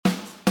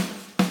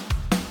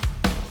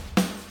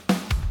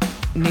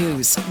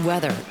News,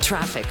 weather,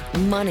 traffic,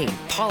 money,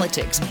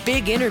 politics,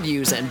 big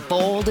interviews, and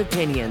bold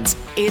opinions.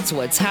 It's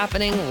what's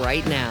happening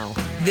right now.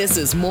 This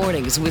is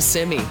Mornings with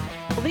Simi.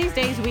 Well, these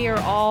days we are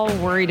all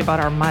worried about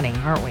our money,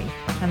 aren't we?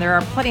 And there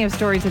are plenty of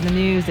stories in the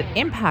news that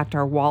impact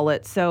our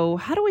wallet. So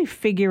how do we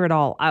figure it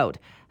all out?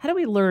 How do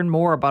we learn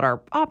more about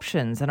our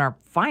options and our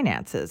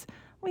finances?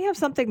 We have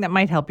something that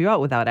might help you out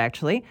with that,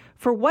 actually.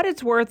 For What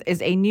It's Worth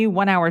is a new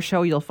one-hour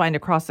show you'll find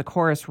across the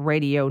Chorus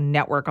Radio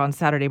Network on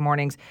Saturday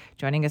mornings.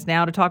 Joining us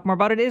now to talk more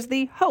about it is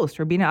the host,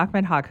 Rubina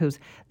Ahmed-Haq, who's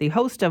the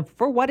host of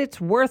For What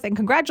It's Worth. And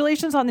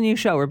congratulations on the new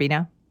show,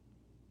 Rubina.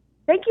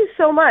 Thank you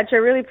so much. I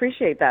really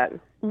appreciate that.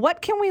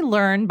 What can we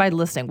learn by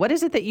listening? What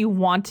is it that you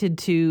wanted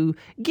to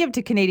give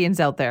to Canadians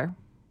out there?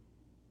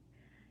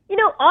 You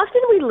know,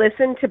 often we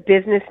listen to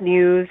business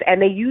news and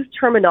they use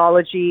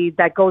terminology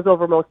that goes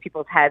over most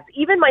people's heads,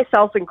 even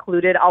myself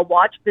included. I'll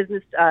watch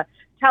business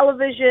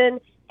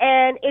television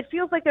and it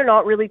feels like they're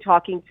not really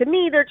talking to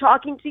me. They're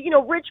talking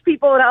to, rich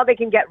people and how they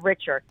can get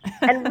richer.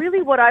 And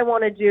really what I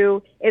want to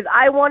do is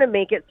I want to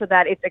make it so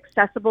that it's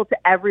accessible to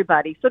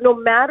everybody. So no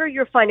matter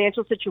your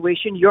financial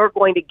situation, you're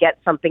going to get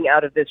something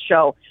out of this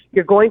show.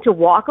 You're going to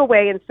walk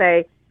away and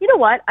say, you know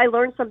what, I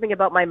learned something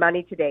about my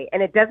money today.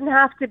 And it doesn't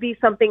have to be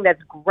something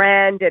that's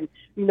grand and,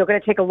 going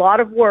to take a lot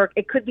of work.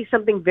 It could be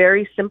something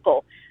very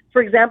simple. For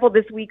example,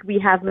 this week we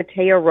have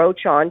Matea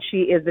Roach on.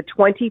 She is the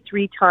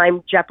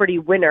 23-time Jeopardy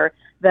winner,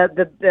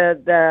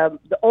 the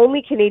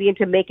only Canadian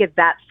to make it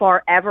that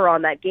far ever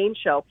on that game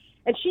show.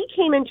 And she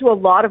came into a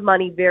lot of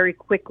money very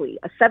quickly,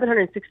 a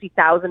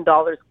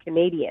 $760,000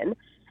 Canadian.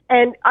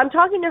 And I'm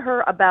talking to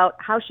her about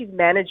how she's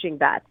managing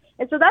that.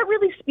 And so that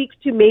really speaks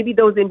to maybe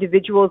those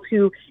individuals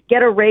who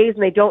get a raise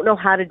and they don't know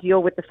how to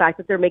deal with the fact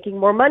that they're making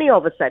more money all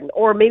of a sudden,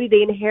 or maybe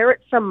they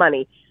inherit some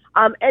money.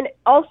 And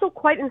also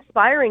quite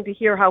inspiring to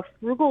hear how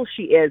frugal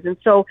she is. And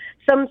so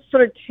some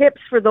sort of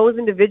tips for those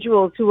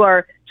individuals who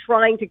are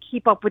trying to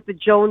keep up with the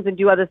Jones and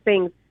do other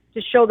things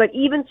to show that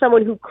even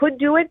someone who could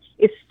do it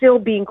is still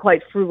being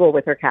quite frugal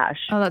with her cash.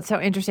 Oh, that's so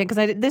interesting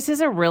because this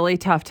is a really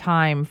tough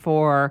time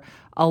for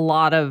a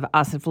lot of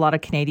us, a lot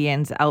of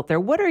Canadians out there.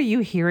 What are you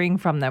hearing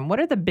from them? What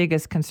are the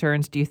biggest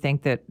concerns do you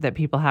think that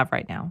people have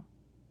right now?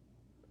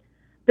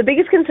 The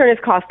biggest concern is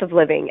cost of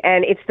living,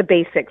 and it's the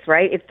basics,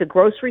 right? It's the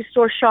grocery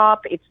store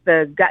shop. It's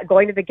the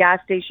going to the gas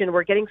station.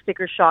 We're getting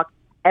sticker shock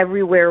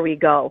everywhere we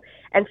go.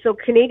 And so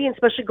Canadians,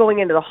 especially going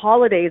into the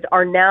holidays,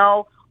 are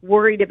now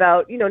worried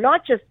about,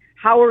 not just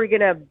how are we going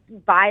to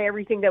buy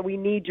everything that we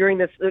need during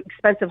this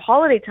expensive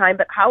holiday time,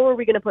 but how are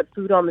we going to put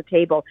food on the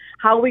table?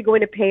 How are we going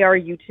to pay our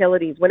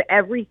utilities when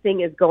everything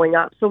is going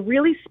up? So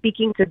really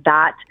speaking to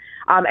that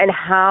and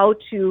how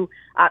to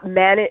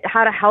manage,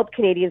 how to help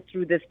Canadians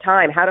through this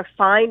time, how to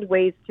find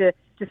ways to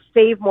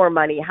save more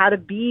money, how to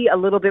be a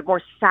little bit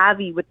more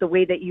savvy with the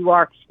way that you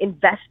are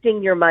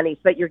investing your money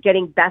so that you're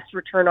getting best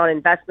return on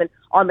investment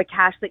on the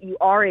cash that you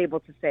are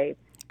able to save.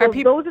 So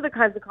those are the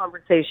kinds of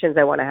conversations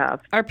I want to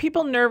have. Are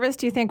people nervous,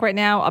 do you think, right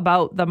now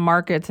about the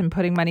markets and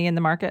putting money in the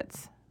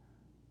markets?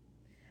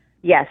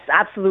 Yes,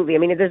 absolutely. I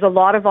mean, there's a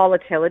lot of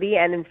volatility.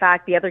 And in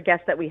fact, the other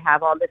guest that we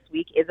have on this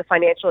week is a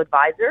financial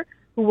advisor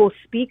who will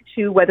speak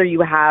to whether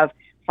you have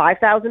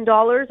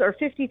 $5,000 or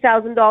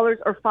 $50,000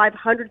 or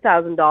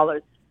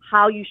 $500,000,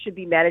 how you should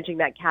be managing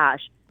that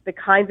cash, the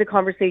kinds of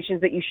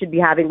conversations that you should be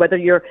having, whether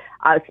you're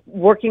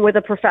working with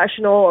a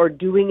professional or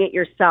doing it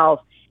yourself,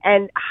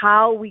 and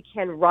how we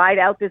can ride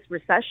out this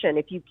recession.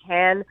 If you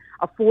can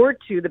afford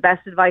to, the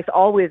best advice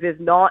always is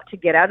not to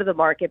get out of the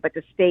market, but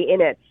to stay in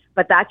it.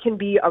 But that can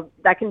be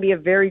a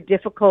very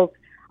difficult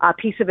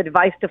piece of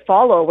advice to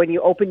follow when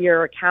you open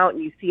your account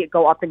and you see it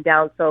go up and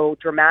down so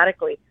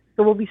dramatically.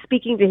 So we'll be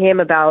speaking to him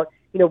about,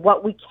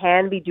 what we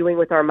can be doing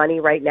with our money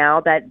right now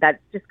that's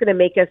just going to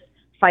make us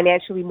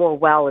financially more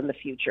well in the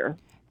future.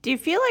 Do you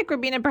feel like,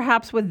 Rubina,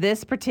 perhaps with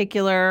this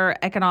particular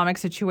economic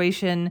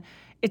situation,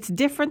 it's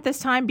different this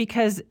time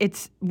because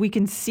we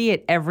can see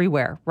it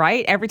everywhere,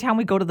 right? Every time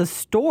we go to the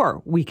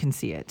store, we can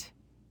see it.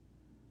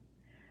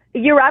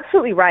 You're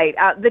absolutely right.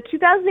 The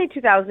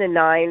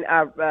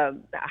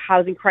 2008-2009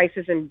 housing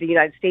crisis in the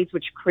United States,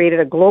 which created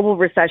a global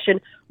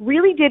recession,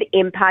 really did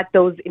impact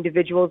those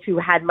individuals who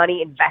had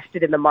money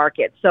invested in the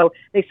market. So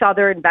they saw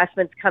their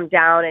investments come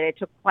down, and it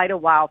took quite a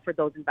while for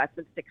those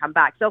investments to come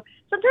back. So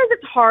sometimes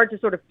it's hard to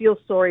sort of feel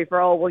sorry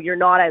for, you're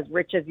not as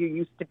rich as you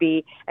used to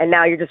be, and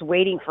now you're just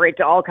waiting for it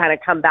to all kind of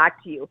come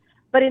back to you.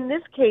 But in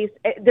this case,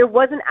 there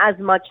wasn't as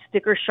much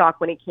sticker shock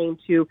when it came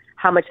to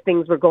how much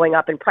things were going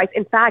up in price.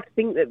 In fact,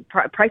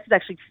 prices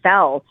actually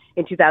fell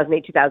in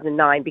 2008,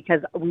 2009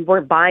 because we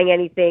weren't buying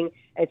anything.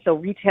 And so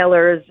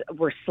retailers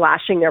were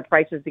slashing their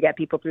prices to get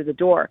people through the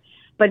door.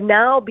 But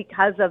now,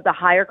 because of the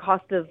higher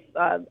cost of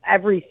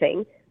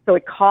everything, so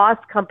it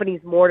costs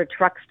companies more to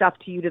truck stuff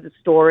to you to the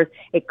stores.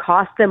 It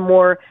costs them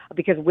more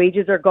because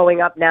wages are going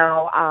up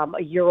now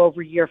year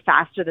over year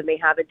faster than they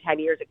have in 10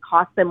 years. It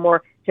costs them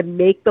more to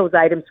make those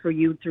items for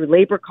you through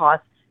labor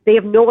costs. They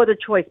have no other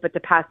choice but to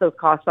pass those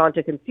costs on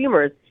to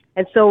consumers.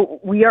 And so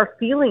we are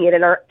feeling it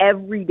in our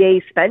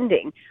everyday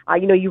spending.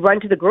 You run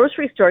to the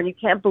grocery store and you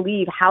can't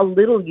believe how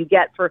little you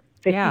get for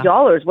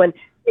 $50 when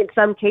in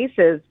some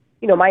cases,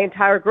 my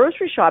entire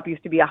grocery shop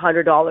used to be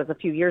 $100 a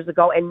few years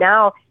ago. And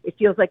now it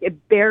feels like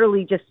it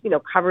barely just,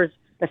 covers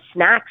the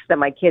snacks that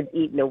my kids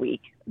eat in a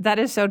week. That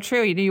is so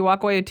true. You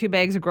walk away with 2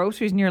 bags of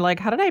groceries and you're like,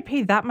 how did I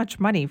pay that much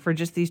money for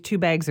just these 2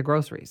 bags of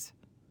groceries?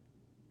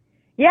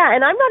 Yeah,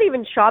 and I'm not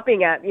even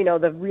shopping at,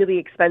 the really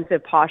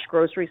expensive posh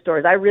grocery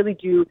stores. I really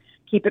do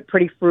keep it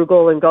pretty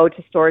frugal and go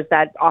to stores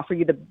that offer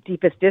you the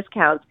deepest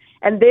discounts.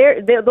 And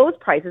they're those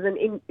prices.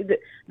 And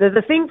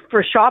the thing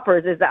for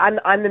shoppers is that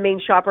I'm the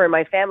main shopper in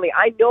my family.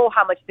 I know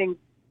how much things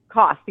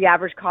cost, the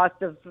average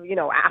cost of,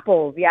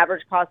 apples, the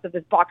average cost of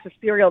this box of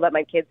cereal that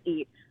my kids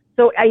eat.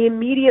 So I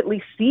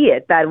immediately see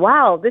it that,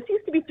 wow, this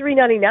used to be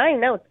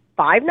 $3.99. Now it's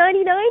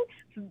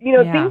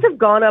 $5.99. Things have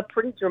gone up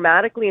pretty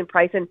dramatically in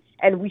price,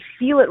 and we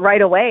feel it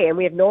right away, and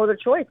we have no other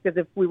choice because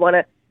if we want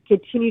to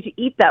continue to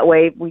eat that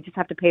way, we just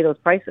have to pay those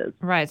prices.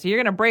 Right. So you're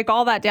going to break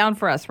all that down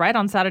for us, right,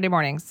 on Saturday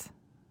mornings?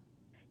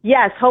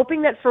 Yes,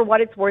 hoping that for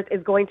what it's worth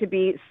is going to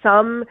be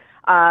some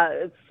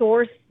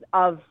source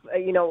of,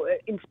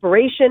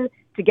 inspiration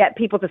to get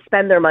people to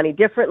spend their money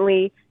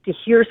differently, to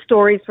hear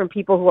stories from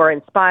people who are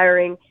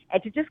inspiring,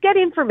 and to just get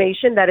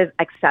information that is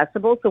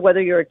accessible. So whether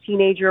you're a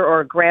teenager or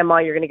a grandma,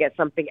 you're going to get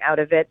something out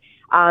of it.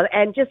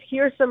 And just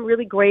hear some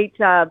really great,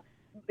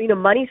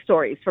 money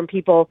stories from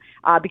people,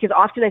 because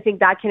often I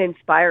think that can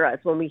inspire us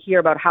when we hear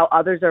about how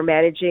others are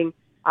managing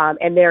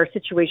and their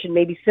situation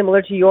may be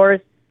similar to yours.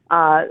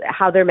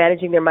 How they're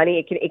managing their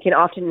money, it can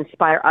often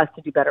inspire us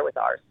to do better with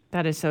ours.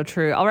 That is so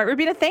true. All right,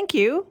 Rubina, thank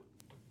you.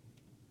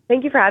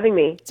 Thank you for having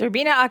me. So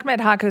Rubina Ahmed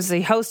Haq is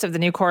the host of the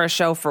New Chorus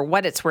Show For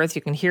What It's Worth.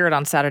 You can hear it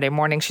on Saturday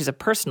morning. She's a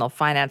personal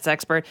finance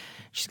expert.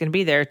 She's going to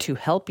be there to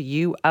help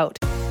you out.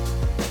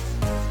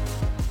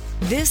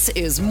 This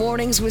is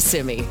Mornings with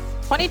Simi.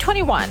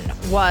 2021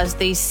 was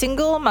the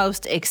single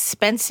most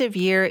expensive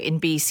year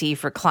in BC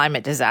for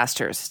climate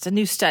disasters. It's a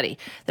new study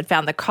that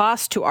found the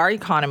cost to our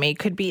economy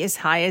could be as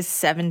high as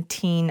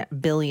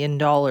 $17 billion.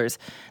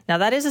 Now,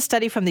 that is a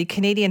study from the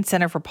Canadian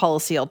Centre for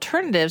Policy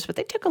Alternatives, but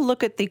they took a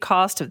look at the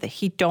cost of the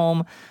heat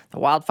dome, the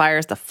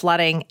wildfires, the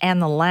flooding,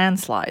 and the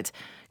landslides.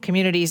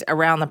 Communities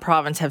around the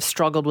province have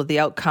struggled with the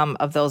outcome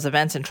of those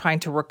events and trying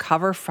to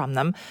recover from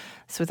them.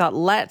 So we thought,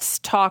 let's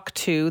talk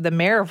to the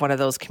mayor of one of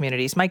those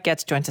communities. Mike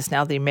Getz joins us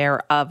now, the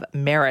mayor of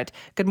Merritt.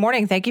 Good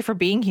morning. Thank you for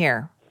being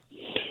here.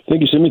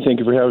 Thank you, Simi. Thank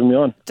you for having me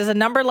on. Does a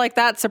number like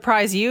that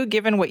surprise you,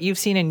 given what you've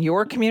seen in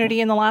your community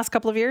in the last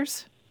couple of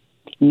years?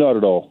 Not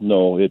at all.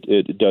 No,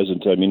 it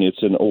doesn't. I mean,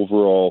 it's an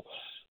overall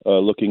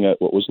looking at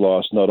what was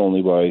lost, not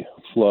only by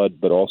flood,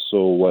 but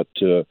also what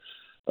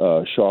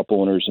shop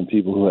owners and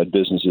people who had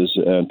businesses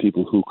and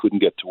people who couldn't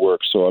get to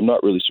work. So I'm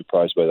not really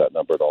surprised by that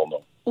number at all,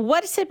 no.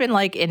 What has it been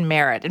like in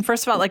Merritt? And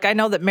first of all, I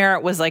know that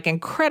Merritt was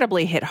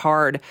incredibly hit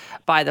hard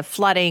by the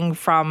flooding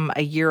from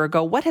a year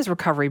ago. What has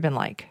recovery been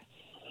like?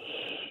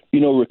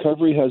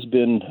 Recovery has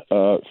been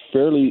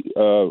fairly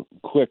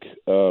quick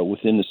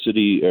within the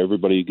city,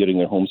 everybody getting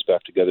their homes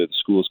back together, the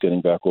schools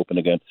getting back open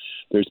again.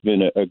 There's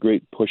been a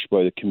great push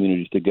by the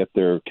community to get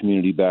their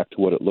community back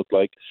to what it looked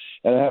like.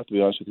 And I have to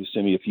be honest with you,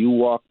 Simi, if you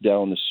walk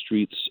down the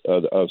streets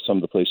of some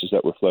of the places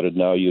that were flooded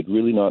now, you'd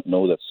really not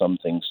know that some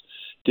things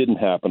didn't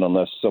happen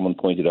unless someone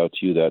pointed out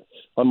to you that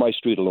on my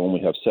street alone we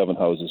have 7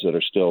 houses that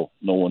are still,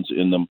 no one's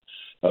in them.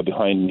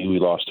 Behind me we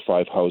lost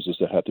 5 houses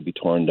that had to be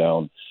torn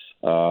down.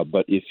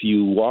 But if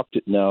you walked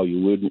it now,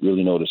 you wouldn't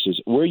really notice.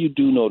 Where you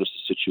do notice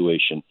the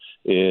situation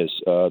is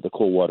the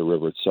Coldwater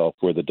River itself,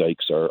 where the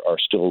dikes are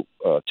still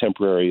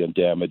temporary and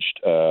damaged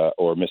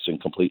or missing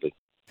completely.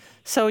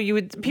 So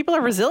people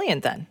are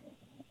resilient then?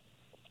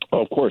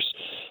 Of course.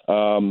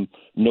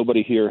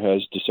 Nobody here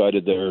has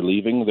decided they're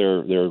leaving.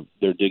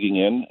 They're digging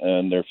in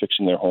and they're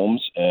fixing their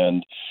homes.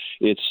 And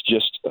it's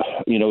just,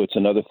 it's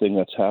another thing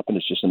that's happened.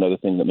 It's just another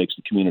thing that makes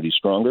the community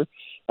stronger.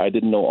 I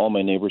didn't know all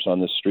my neighbors on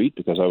this street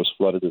because I was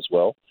flooded as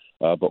well.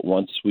 But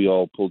once we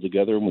all pulled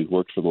together and we've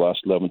worked for the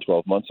last 11,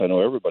 12 months, I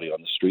know everybody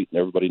on the street and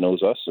everybody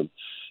knows us. And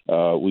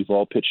we've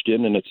all pitched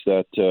in, and it's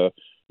that,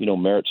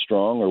 Merritt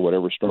strong or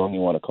whatever strong you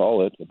want to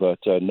call it. But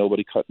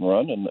nobody cut and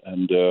run.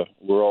 And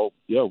we're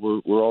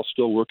all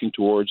still working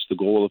towards the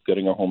goal of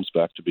getting our homes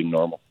back to being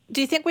normal.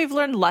 Do you think we've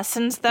learned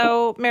lessons,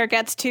 though, Mayor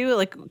Getz,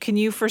 too? Can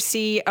you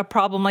foresee a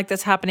problem like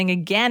this happening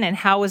again? And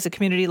how, as a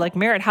community like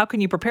Merritt, how can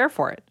you prepare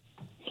for it?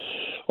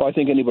 Well, I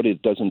think anybody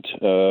that doesn't,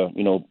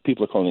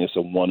 people are calling this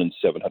a 1 in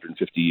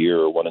 750 year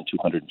or 1 in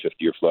 250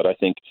 year flood. I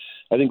think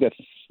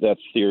that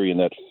theory and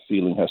that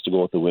feeling has to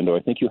go out the window. I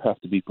think you have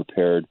to be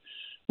prepared.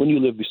 When you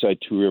live beside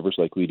 2 rivers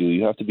like we do,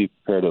 you have to be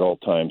prepared at all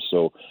times.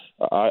 So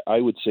I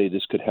would say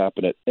this could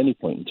happen at any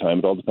point in time.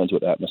 It all depends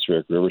what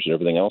atmospheric rivers and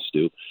everything else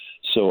do.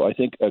 So I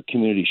think a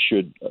community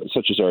should,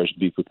 such as ours,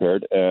 be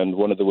prepared. And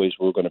one of the ways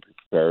we're going to be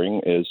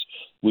preparing is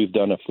we've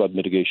done a flood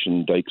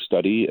mitigation dike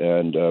study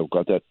and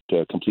got that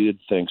completed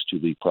thanks to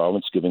the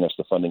province giving us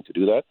the funding to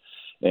do that.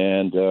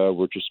 And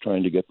we're just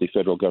trying to get the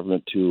federal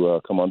government to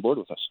come on board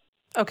with us.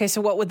 Okay,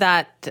 so what would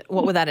that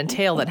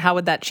entail then? How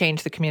would that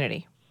change the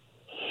community?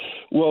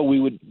 Well, we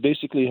would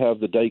basically have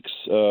the dikes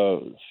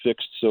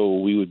fixed so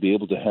we would be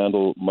able to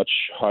handle much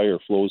higher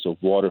flows of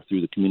water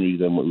through the community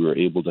than what we were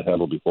able to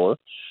handle before.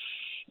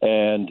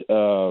 And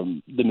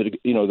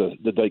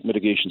the dike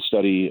mitigation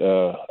study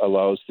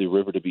allows the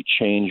river to be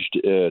changed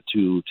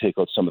to take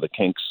out some of the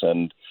kinks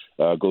and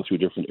go through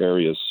different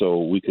areas,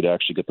 so we could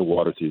actually get the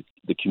water through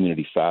the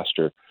community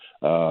faster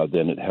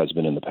than it has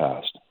been in the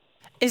past.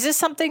 Is this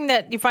something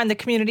that you find the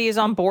community is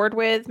on board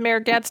with, Mayor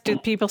Getz? Do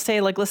people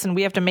say, like, listen,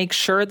 we have to make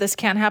sure this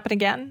can't happen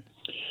again?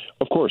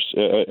 Of course.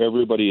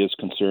 Everybody is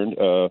concerned.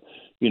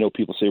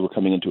 People say we're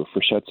coming into a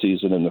freshet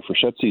season, and the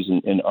freshet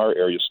season in our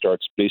area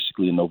starts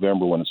basically in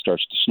November when it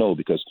starts to snow,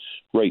 because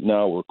right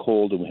now we're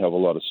cold and we have a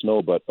lot of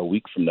snow, but a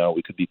week from now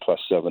we could be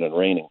 +7 and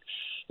raining.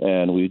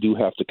 And we do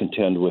have to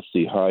contend with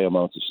the high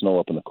amounts of snow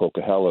up in the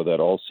Coquihalla that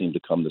all seem to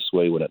come this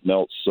way when it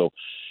melts. So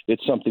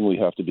it's something we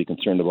have to be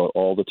concerned about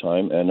all the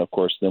time. And, of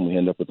course, then we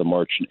end up with the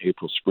March and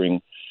April,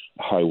 spring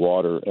high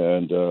water.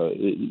 And,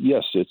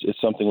 yes, it's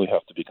something we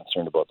have to be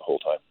concerned about the whole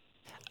time.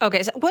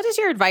 Okay, so what is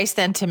your advice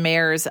then to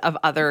mayors of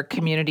other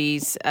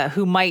communities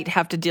who might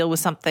have to deal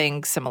with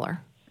something similar?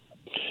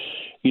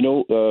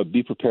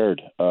 Be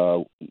prepared.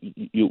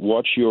 You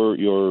watch your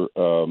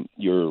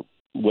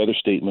weather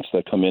statements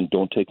that come in.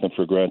 Don't take them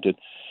for granted.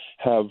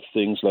 Have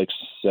things like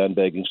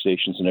sandbagging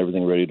stations and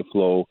everything ready to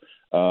flow.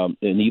 And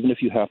even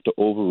if you have to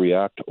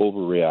overreact,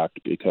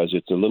 because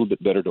it's a little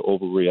bit better to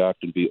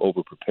overreact and be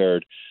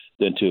overprepared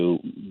than to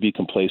be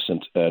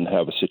complacent and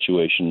have a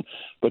situation.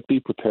 But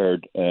be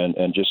prepared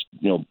and just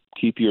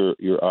keep your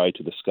eye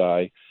to the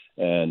sky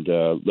and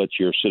let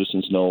your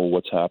citizens know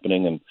what's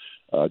happening,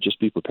 and just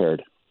be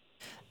prepared.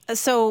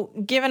 So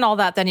given all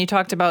that, then you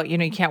talked about,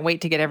 you can't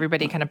wait to get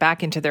everybody kind of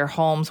back into their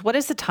homes. What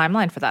is the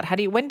timeline for that?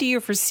 When do you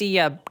foresee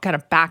a kind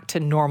of back to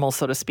normal,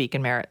 so to speak,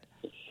 in Merritt?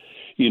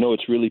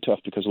 It's really tough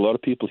because a lot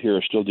of people here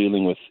are still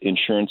dealing with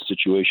insurance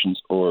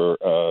situations or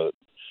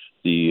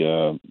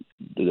the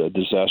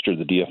disaster,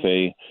 the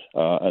DFA,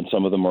 and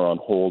some of them are on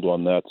hold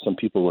on that. Some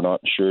people were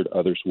not insured,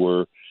 others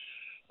were.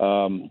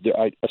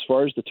 As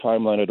far as the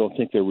timeline, I don't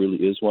think there really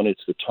is one.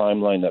 It's the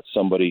timeline that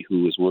somebody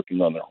who is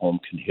working on their home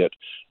can hit.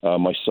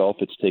 Myself,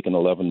 it's taken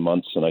 11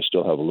 months, and I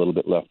still have a little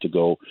bit left to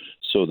go.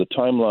 So the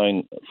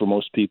timeline for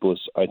most people is,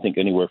 I think,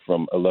 anywhere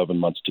from 11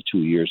 months to 2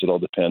 years. It all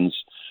depends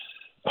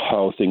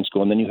how things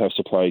go. And then you have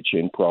supply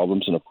chain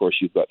problems. And, of course,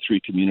 you've got 3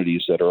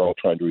 communities that are all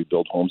trying to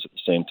rebuild homes at the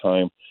same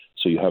time.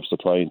 So you have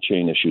supply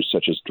chain issues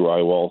such as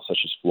drywall, such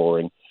as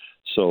flooring.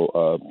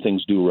 So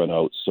things do run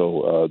out.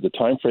 So the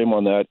time frame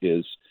on that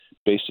is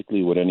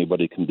basically what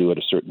anybody can do at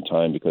a certain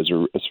time, because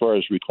as far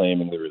as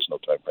reclaiming, there is no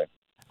time frame.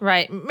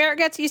 Right. Mayor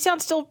Getz, you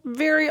sound still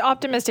very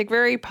optimistic,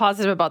 very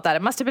positive about that.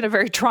 It must have been a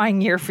very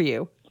trying year for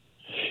you.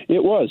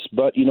 It was,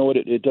 but you know what?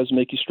 It does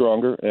make you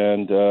stronger,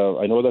 and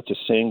I know that's a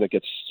saying that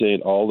gets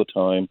said all the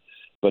time,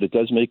 but it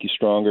does make you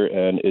stronger,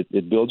 and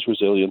it builds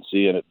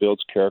resiliency, and it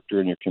builds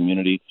character in your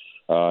community.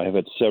 I've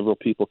had several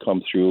people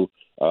come through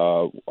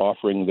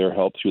offering their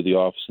help through the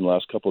office in the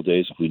last couple of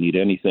days. If we need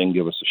anything,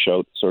 give us a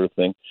shout, sort of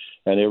thing.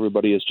 And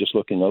everybody is just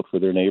looking out for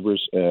their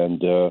neighbors.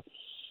 And,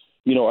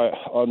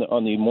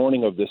 on the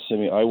morning of this,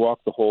 I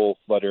walked the whole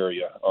flood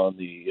area on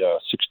the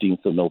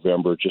 16th of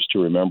November just to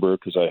remember,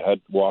 because I had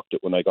walked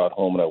it when I got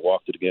home and I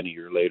walked it again a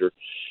year later.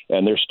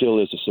 And there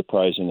still is a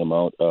surprising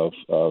amount of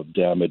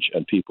damage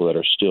and people that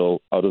are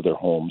still out of their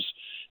homes.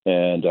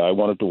 And I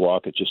wanted to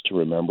walk it just to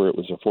remember. It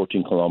was a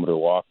 14-kilometer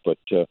walk, but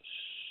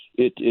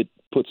it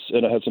puts,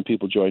 and I had some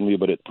people join me,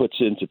 but it puts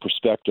into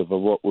perspective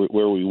of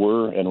where we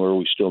were and where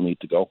we still need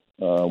to go.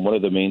 One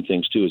of the main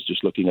things, too, is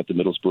just looking at the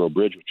Middlesbrough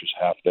Bridge, which is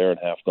half there and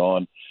half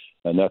gone,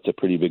 and that's a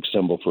pretty big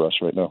symbol for us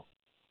right now.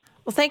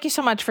 Well, thank you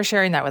so much for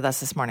sharing that with us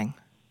this morning.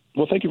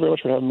 Well, thank you very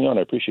much for having me on.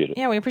 I appreciate it.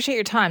 Yeah, we appreciate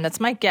your time. That's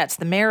Mike Getz,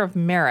 the mayor of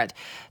Merritt,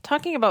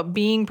 talking about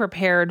being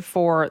prepared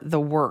for the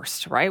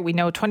worst, right? We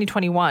know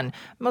 2021,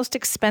 most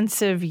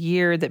expensive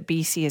year that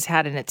BC has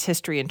had in its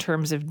history in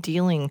terms of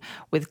dealing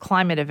with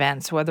climate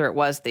events, whether it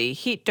was the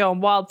heat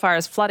dome,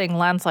 wildfires, flooding,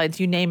 landslides,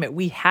 you name it,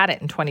 we had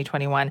it in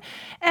 2021.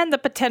 And the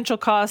potential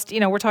cost,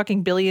 we're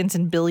talking billions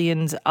and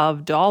billions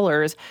of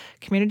dollars.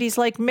 Communities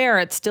like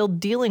Merritt still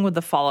dealing with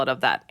the fallout of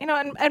that.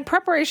 And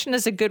preparation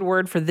is a good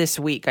word for this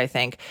week, I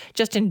think,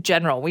 just in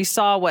general. We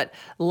saw what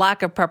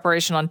lack of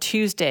preparation on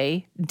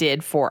Tuesday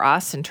did for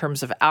us in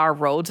terms of our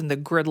roads and the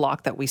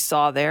gridlock that we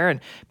saw there, and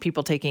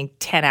people taking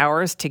 10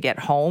 hours to get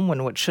home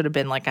when what should have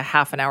been like a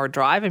half an hour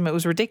drive. It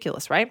was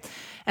ridiculous, right?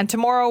 And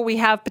tomorrow we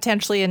have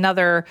potentially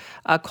another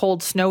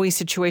cold, snowy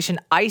situation,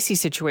 icy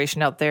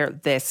situation out there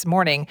this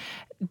morning.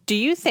 Do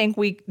you think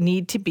we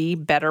need to be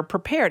better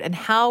prepared? And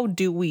how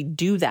do we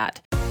do that?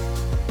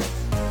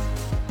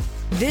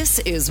 This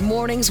is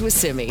Mornings with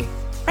Simi.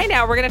 Right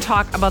now, we're going to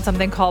talk about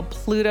something called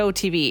Pluto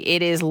TV.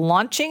 It is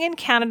launching in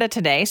Canada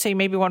today, so you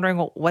may be wondering,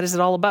 well, what is it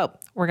all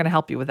about? We're going to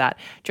help you with that.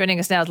 Joining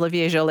us now is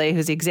Olivier Jolet,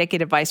 who's the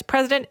Executive Vice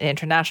President and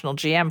International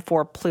GM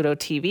for Pluto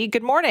TV.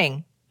 Good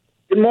morning.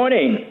 Good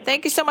morning.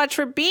 Thank you so much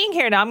for being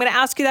here. Now, I'm going to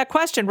ask you that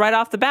question right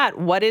off the bat.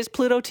 What is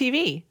Pluto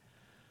TV?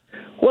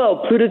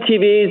 Well, Pluto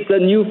TV is a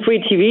new free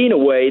TV in a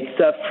way. It's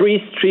a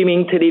free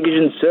streaming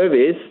television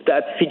service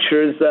that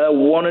features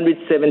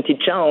 170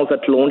 channels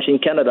at launch in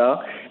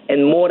Canada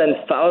and more than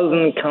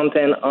 1,000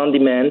 content on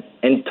demand,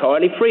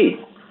 entirely free.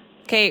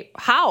 Okay,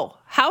 how?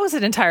 How is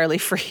it entirely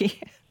free?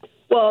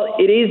 Well,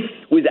 it is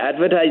with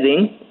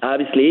advertising,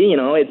 obviously.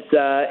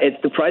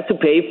 It's the price to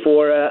pay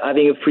for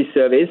having a free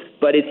service,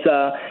 but it's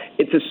a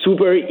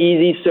super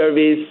easy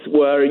service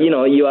where,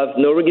 you have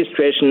no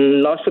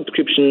registration, no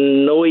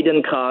subscription, no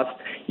hidden cost.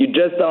 You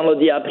just download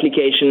the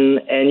application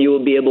and you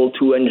will be able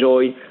to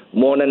enjoy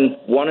more than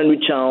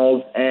 100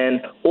 channels and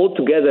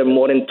altogether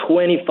more than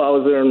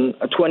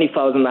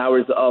 20,000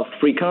 hours of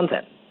free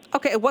content.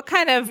 Okay, what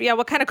kind of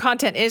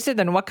content is it?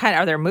 And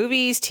are there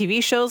movies,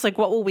 TV shows? Like,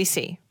 what will we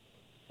see?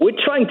 We're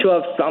trying to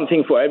have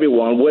something for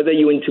everyone, whether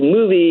you're into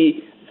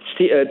movie,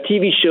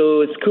 TV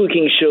shows,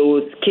 cooking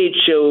shows, kids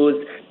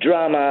shows,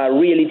 drama,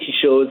 reality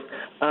shows.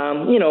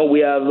 We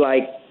have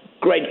like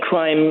great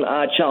crime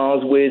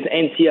channels with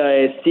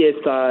NCIS,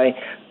 CSI,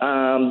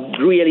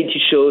 reality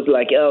shows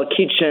like El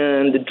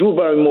Kitchen, the Drew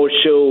Barrymore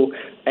Show,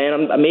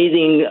 and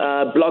amazing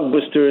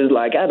blockbusters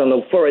like,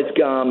 Forrest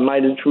Gump,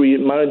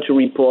 Minority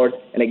Report,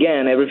 and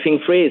again, everything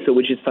free,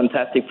 which is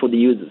fantastic for the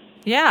users.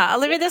 Yeah,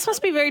 Olivia, this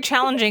must be a very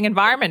challenging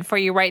environment for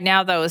you right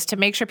now, though, is to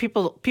make sure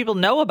people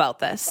know about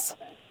this.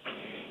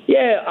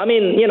 Yeah, I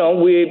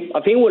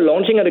think we're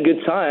launching at a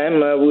good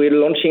time. We're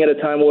launching at a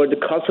time where the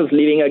cost of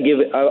living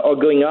are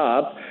going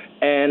up,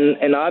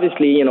 and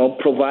obviously,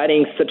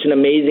 providing such an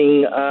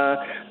amazing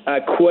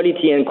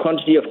quality and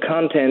quantity of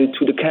content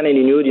to the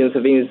Canadian audience,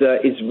 I think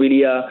is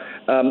really a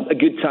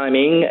good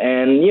timing,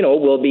 and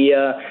we'll be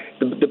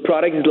the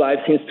product is live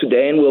since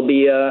today, and we'll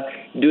be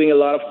doing a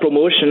lot of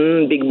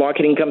promotion, big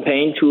marketing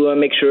campaign to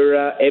make sure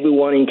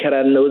everyone in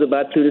Canada knows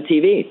about Pluto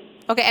TV.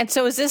 Okay, and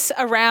so is this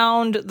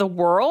around the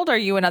world? Are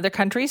you in other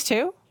countries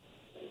too?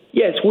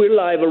 Yes, we're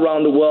live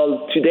around the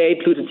world. Today,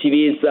 Pluto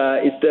TV is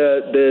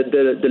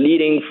the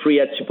leading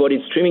free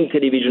ad-supported streaming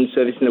television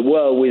service in the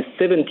world with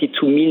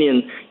 72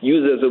 million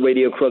users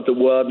already across the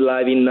world,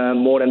 live in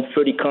more than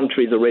 30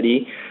 countries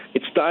already.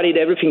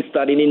 Everything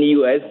started in the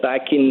US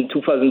back in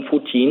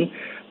 2014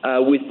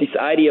 with this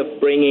idea of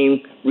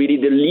bringing really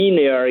the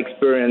linear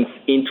experience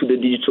into the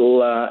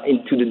digital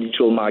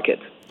market.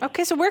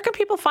 Okay, so where can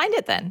people find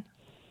it then?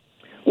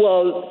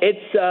 Well,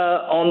 it's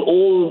on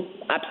all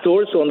app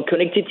stores, so on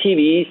Connected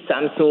TV,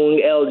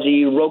 Samsung,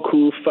 LG,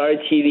 Roku, Fire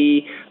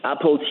TV,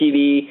 Apple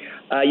TV.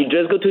 You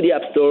just go to the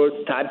app store,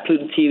 type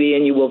Pluto TV,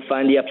 and you will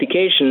find the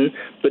application.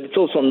 But it's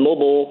also on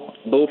mobile,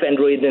 both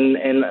Android and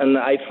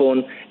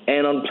iPhone,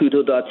 and on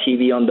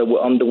Pluto.tv on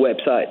the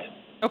website.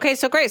 Okay,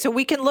 so great. So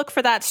we can look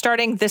for that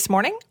starting this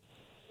morning?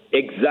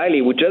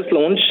 Exactly. We just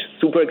launched.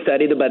 Super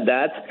excited about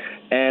that.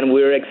 And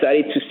we're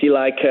excited to see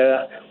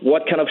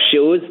what kind of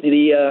shows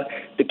the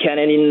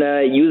Canadian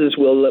users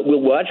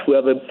will watch. We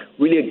have a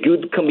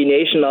good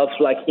combination of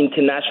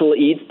international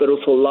hits, but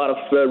also a lot of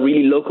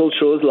really local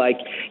shows like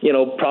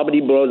Property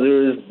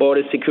Brothers,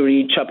 Border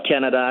Security, Chop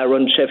Canada,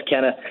 Run Chef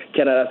Canada.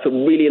 So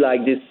really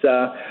this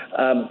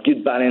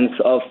good balance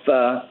of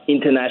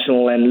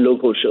international and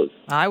local shows.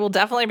 I will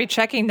definitely be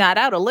checking that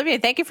out. Olivia,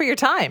 thank you for your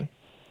time.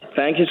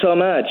 Thank you so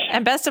much.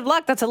 And best of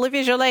luck. That's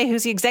Olivia Jolet,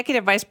 who's the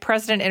Executive Vice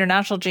President,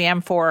 International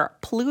GM for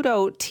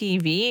Pluto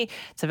TV.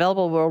 It's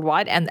available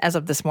worldwide and, as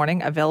of this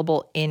morning,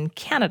 available in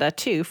Canada,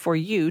 too, for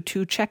you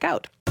to check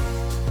out.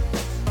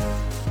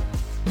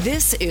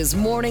 This is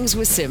Mornings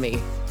with Simi.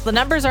 The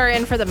numbers are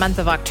in for the month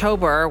of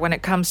October when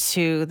it comes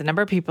to the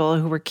number of people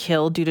who were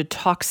killed due to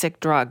toxic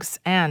drugs,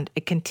 and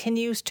it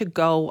continues to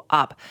go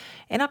up.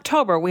 In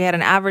October, we had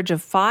an average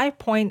of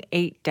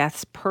 5.8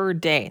 deaths per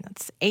day.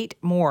 That's 8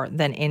 more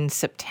than in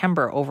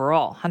September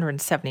overall.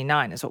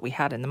 179 is what we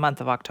had in the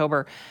month of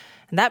October.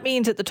 And that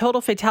means that the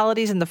total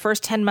fatalities in the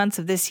first 10 months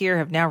of this year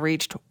have now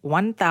reached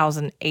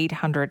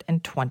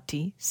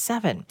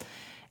 1,827.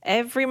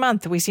 Every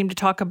month we seem to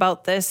talk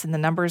about this, and the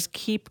numbers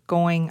keep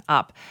going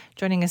up.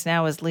 Joining us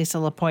now is Lisa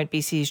Lapointe,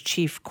 BC's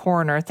chief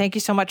coroner. Thank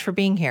you so much for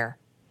being here.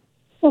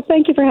 Well,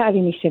 thank you for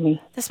having me, Simi.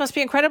 This must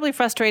be incredibly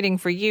frustrating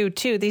for you,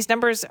 too. These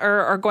numbers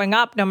are going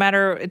up no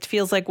matter, it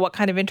feels like, what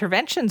kind of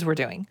interventions we're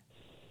doing.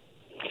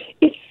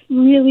 It's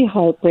really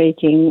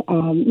heartbreaking.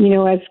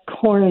 As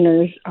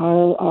coroners,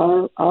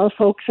 our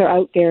folks are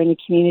out there in the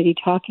community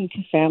talking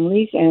to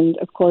families and,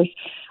 of course,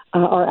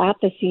 are at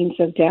the scenes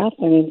of death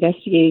and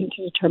investigating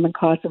to determine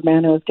cause of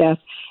manner of death.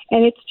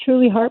 And it's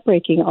truly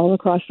heartbreaking all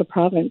across the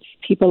province.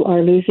 People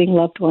are losing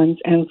loved ones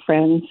and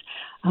friends.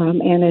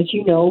 And as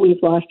you know,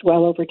 we've lost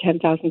well over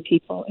 10,000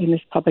 people in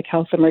this public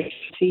health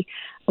emergency,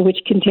 which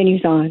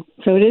continues on.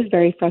 So it is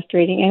very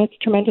frustrating, and it's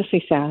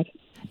tremendously sad.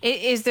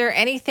 Is there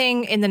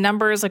anything in the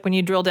numbers, like when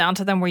you drill down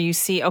to them, where you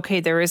see, okay,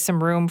 there is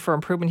some room for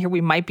improvement here, we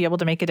might be able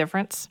to make a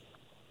difference?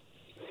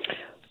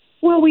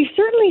 Well, we've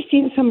certainly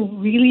seen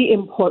some really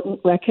important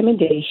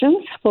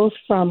recommendations, both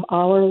from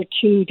our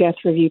 2 death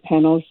review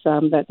panels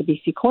that the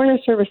BC Coroner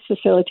Service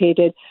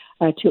facilitated,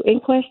 to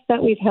inquests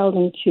that we've held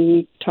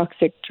into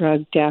toxic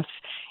drug deaths,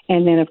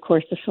 And then, of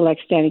course, the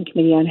Select Standing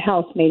Committee on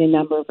Health made a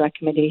number of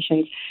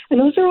recommendations. And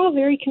those are all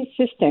very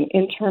consistent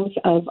in terms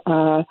of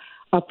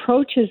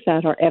approaches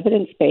that are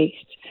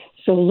evidence-based.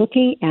 So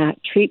looking at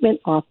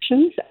treatment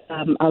options,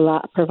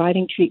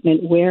 providing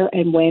treatment where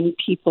and when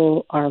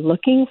people are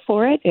looking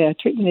for it.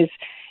 Treatment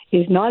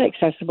is not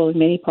accessible in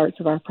many parts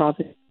of our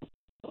province,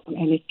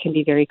 and it can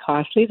be very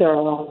costly. There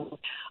are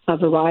a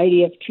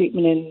variety of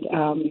treatment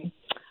and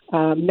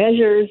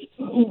measures,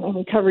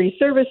 recovery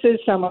services.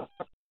 Some are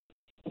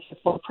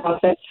for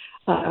profit.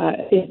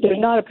 There's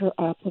not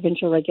a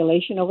provincial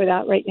regulation over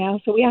that right now,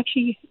 so we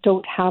actually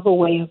don't have a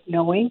way of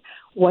knowing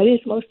what is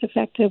most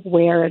effective,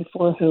 where, and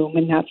for whom,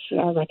 and that's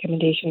a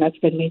recommendation that's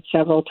been made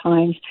several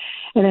times.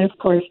 And then, of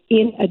course,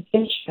 in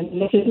addition,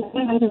 this is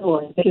not another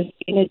word, this is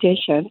in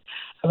addition,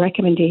 a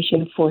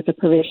recommendation for the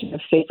provision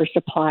of safer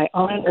supply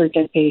on an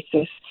urgent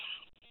basis,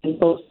 and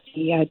both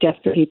the Death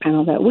 30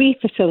 panel that we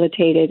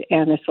facilitated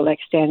and the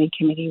Select Standing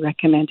Committee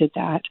recommended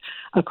that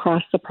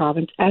across the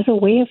province as a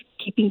way of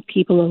keeping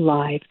people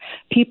alive.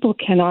 People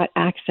cannot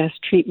access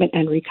treatment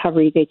and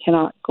recovery. They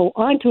cannot go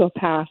onto a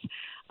path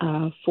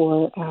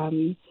for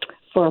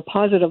a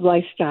positive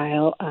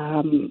lifestyle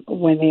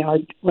when they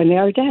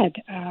are dead,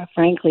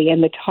 frankly.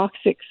 And the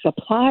toxic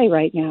supply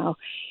right now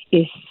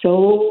is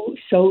so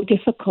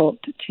difficult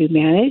to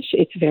manage.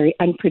 It's very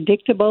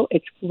unpredictable.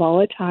 It's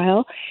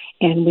volatile,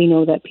 and we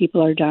know that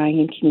people are dying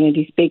in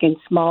communities, big and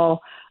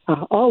small,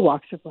 all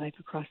walks of life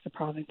across the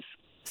province.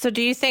 So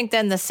do you think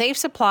then the safe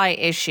supply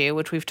issue,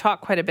 which we've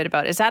talked quite a bit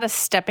about, is that a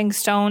stepping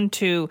stone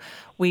to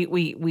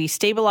we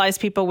stabilize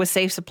people with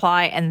safe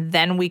supply and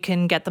then we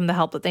can get them the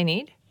help that they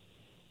need?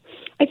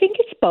 I think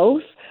it's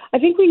both. I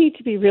think we need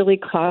to be really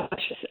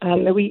cautious.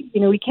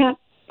 We can't.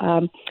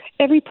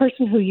 Every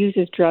person who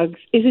uses drugs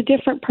is a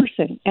different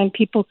person, and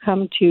people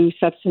come to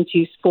substance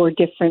use for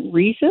different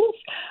reasons,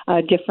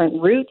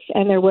 different routes,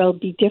 and there will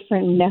be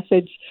different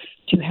methods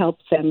to help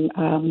them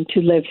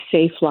to live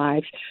safe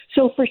lives.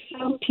 So for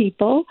some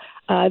people,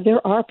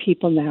 there are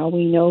people now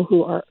we know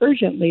who are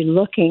urgently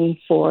looking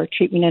for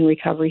treatment and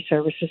recovery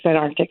services that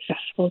aren't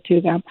accessible to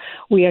them.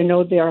 We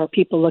know there are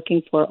people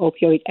looking for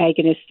opioid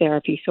agonist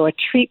therapy, so a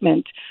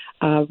treatment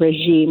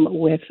regime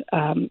with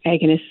opioid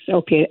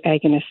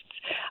agonists.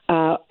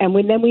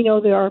 And then we know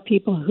there are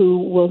people who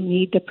will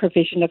need the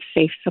provision of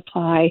safe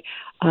supply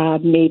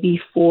maybe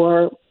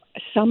for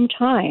some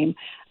time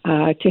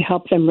to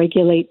help them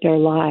regulate their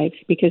lives,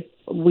 because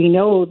we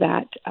know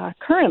that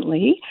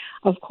currently,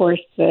 of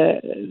course,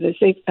 the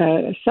safe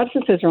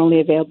substances are only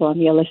available on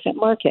the illicit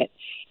market.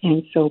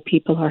 And so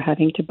people are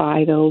having to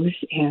buy those,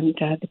 and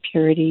the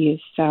purity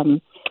is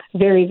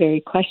very,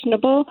 very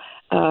questionable.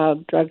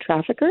 Drug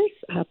traffickers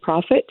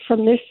profit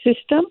from this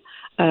system.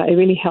 It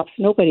really helps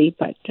nobody,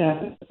 but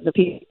the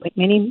people, like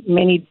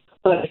many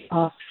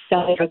are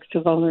selling drugs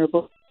to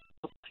vulnerable.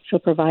 So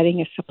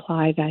providing a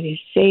supply that is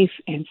safe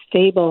and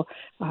stable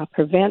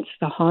prevents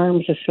the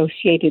harms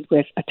associated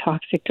with a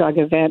toxic drug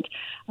event.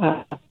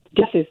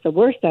 Death is the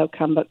worst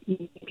outcome, but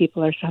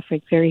people are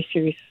suffering very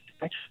serious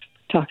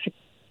toxic.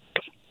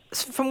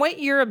 From what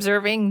you're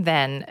observing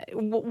then,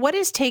 what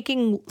is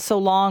taking so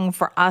long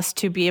for us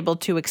to be able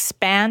to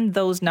expand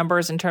those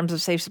numbers in terms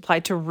of safe supply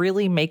to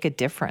really make a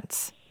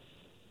difference?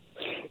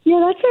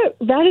 Yeah,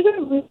 that is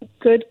a really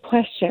good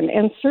question.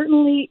 And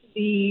certainly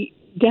the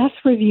death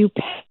review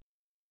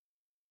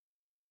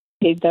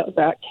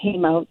that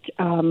came out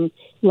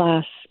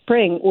last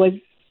spring was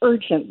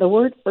urgent. The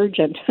word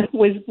urgent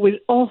was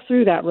all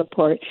through that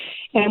report.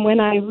 And when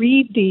I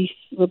read the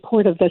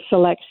report of the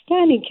Select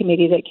Standing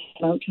Committee that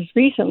came out just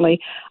recently,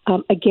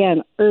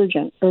 again,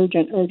 urgent.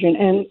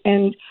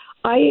 And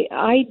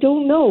I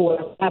don't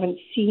know. I haven't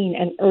seen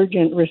an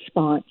urgent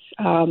response.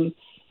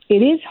 It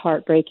is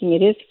heartbreaking.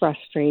 It is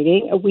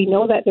frustrating. We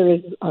know that there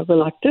is a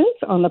reluctance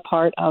on the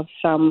part of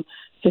some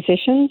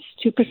physicians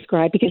to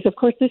prescribe, because, of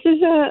course, this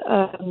is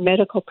a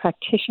medical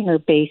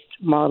practitioner-based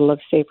model of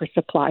safer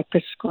supply,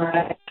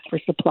 prescribed for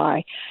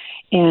supply.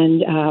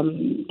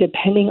 And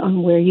depending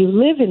on where you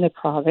live in the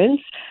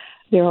province,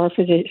 there are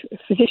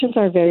physicians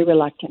are very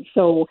reluctant.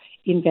 So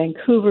in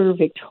Vancouver,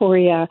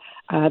 Victoria,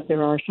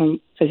 there are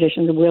some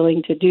physicians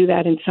willing to do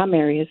that in some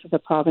areas of the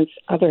province,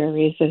 other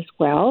areas as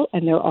well.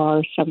 And there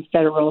are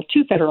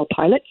two federal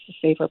pilots, the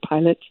Safer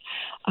pilots,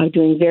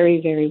 doing very,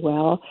 very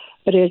well.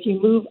 But as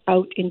you move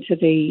out into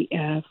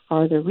the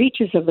farther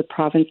reaches of the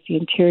province, the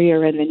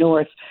interior and the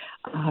north,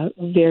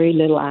 very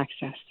little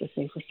access to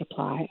safer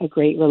supply, a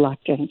great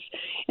reluctance.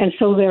 And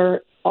so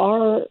there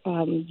are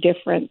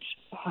different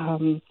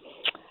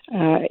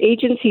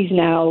agencies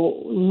now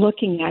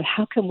looking at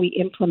how can we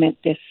implement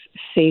this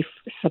safe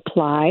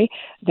supply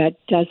that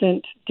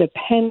doesn't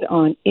depend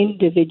on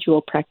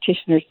individual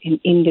practitioners in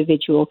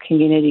individual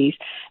communities,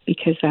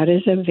 because that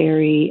is a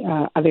very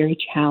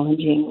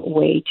challenging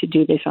way to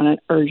do this on an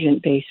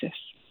urgent basis.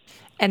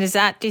 And is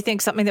that, do you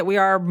think, something that we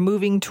are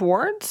moving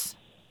towards?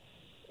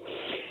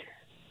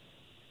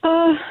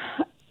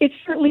 It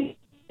certainly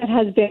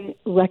has been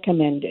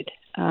recommended.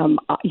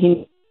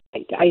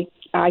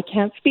 I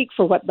can't speak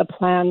for what the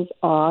plans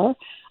are,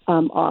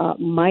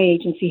 My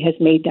agency has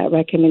made that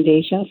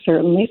recommendation,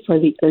 certainly, for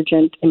the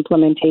urgent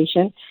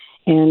implementation.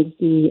 And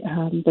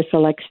the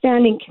Select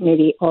Standing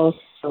Committee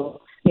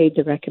also made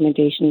the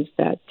recommendations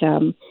that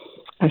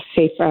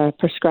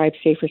prescribed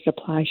safer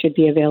supply should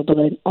be available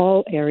in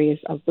all areas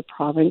of the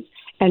province,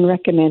 and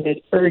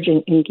recommended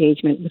urgent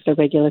engagement with the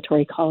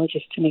regulatory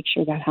colleges to make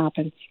sure that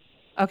happens.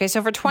 Okay,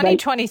 so for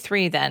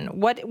 2023 then,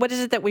 what is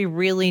it that we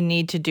really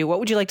need to do? What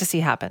would you like to see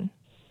happen?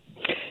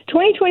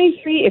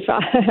 2023,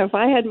 if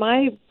I had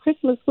my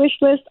Christmas wish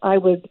list, I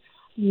would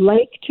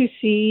love to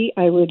see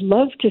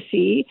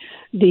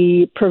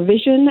the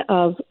provision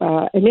of,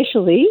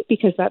 initially,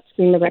 because that's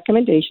been the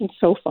recommendation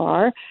so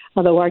far,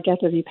 although our death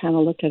review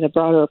panel looked at a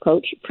broader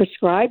approach,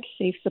 prescribed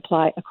safe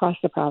supply across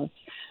the province.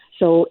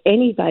 So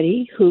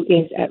anybody who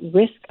is at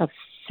risk of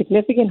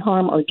significant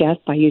harm or death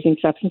by using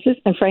substances,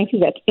 and frankly,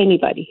 that's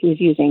anybody who's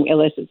using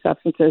illicit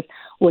substances,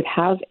 would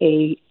have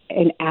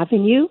an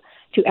avenue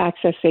to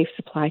access safe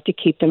supply to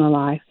keep them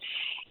alive.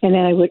 And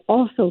then I would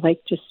also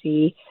like to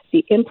see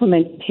the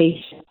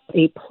implementation of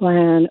a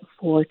plan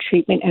for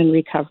treatment and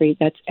recovery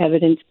that's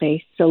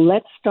evidence-based. So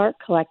let's start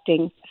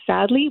collecting.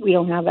 Sadly, we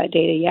don't have that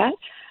data yet,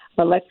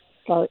 but let's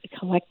start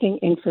collecting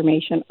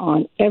information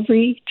on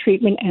every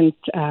treatment and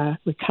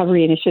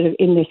recovery initiative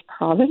in this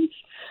province,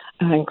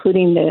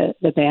 including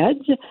the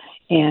beds.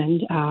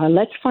 And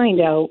let's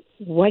find out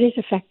what is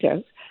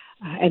effective,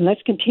 and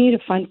let's continue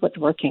to fund what's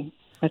working.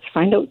 Let's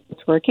find out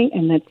what's working,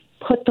 and let's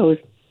put those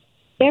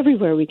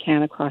everywhere we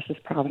can across this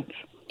province.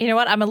 You know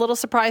what? I'm a little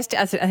surprised.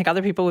 I think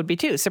other people would be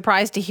too.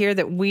 Surprised to hear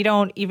that we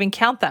don't even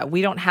count that.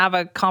 We don't have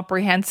a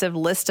comprehensive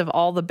list of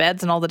all the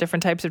beds and all the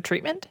different types of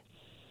treatment?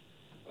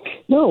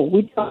 No,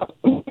 we don't.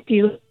 If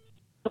you look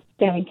at the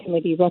Standing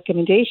Committee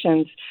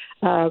recommendations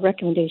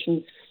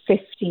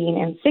 15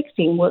 and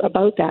 16 were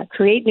about that.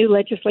 Create new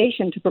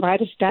legislation to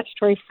provide a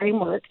statutory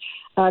framework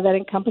that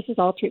encompasses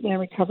all treatment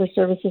and recovery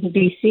services in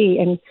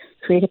BC, and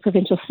create a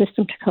provincial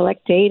system to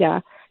collect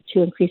data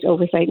to increase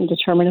oversight and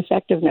determine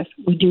effectiveness.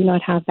 We do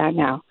not have that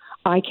now.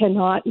 I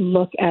cannot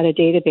look at a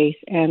database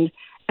and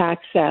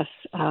access,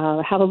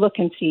 have a look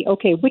and see,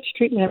 okay, which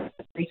treatment and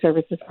recovery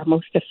services are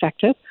most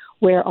effective?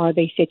 Where are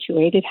they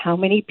situated? How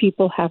many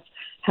people have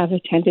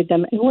attended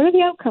them? And what are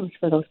the outcomes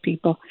for those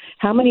people?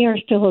 How many are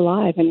still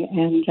alive,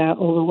 and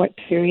over what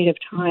period of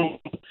time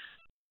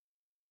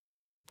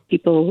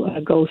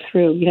people go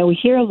through? You know, we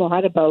hear a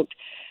lot about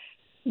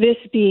this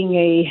being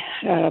a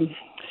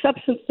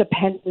substance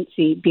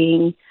dependency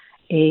being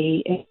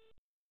a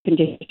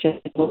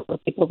condition where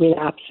people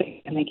relapse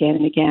again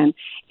and again.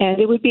 And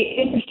it would be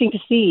interesting to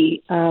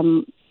see,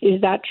 is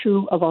that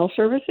true of all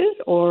services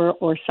or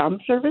some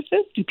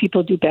services? Do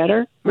people do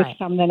better with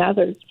some than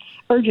others?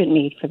 Urgent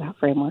need for that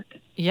framework.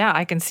 Yeah,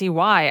 I can see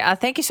why.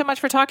 Thank you so much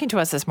for talking to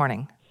us this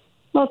morning.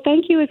 Well,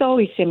 thank you as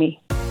always, Simi.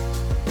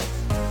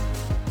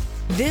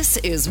 This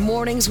is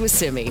Mornings with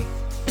Simi.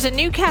 There's a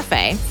new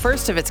cafe,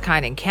 first of its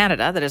kind in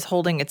Canada, that is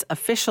holding its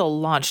official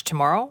launch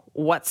tomorrow.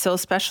 What's so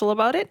special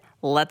about it?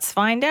 Let's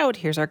find out.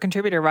 Here's our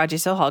contributor, Raji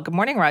Sohal. Good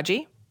morning,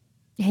 Raji.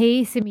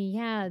 Hey, Simi.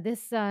 Yeah,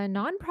 this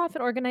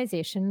nonprofit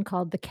organization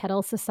called the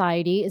Kettle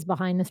Society is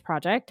behind this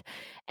project.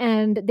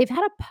 And they've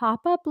had a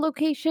pop-up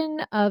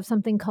location of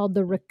something called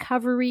the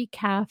Recovery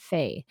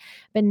Cafe.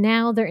 But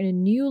now they're in a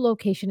new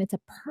location. It's a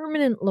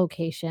permanent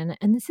location.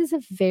 And this is a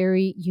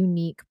very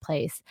unique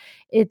place.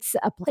 It's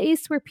a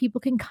place where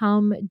people can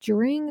come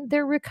during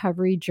their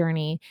recovery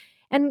journey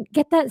and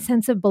get that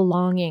sense of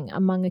belonging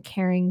among a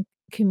caring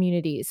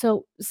community.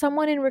 So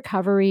someone in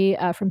recovery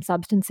from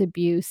substance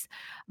abuse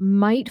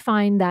might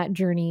find that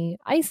journey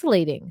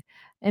isolating.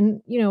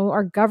 And, you know,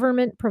 our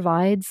government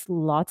provides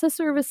lots of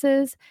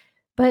services,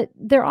 but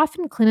they're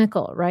often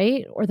clinical,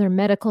 right? Or they're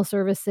medical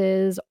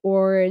services,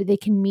 or they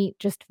can meet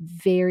just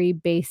very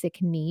basic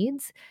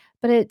needs.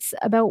 But it's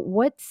about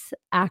what's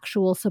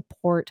actual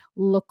support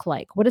look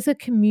like? What does a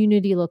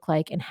community look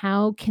like? And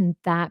how can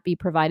that be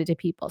provided to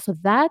people? So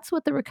that's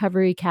what the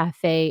Recovery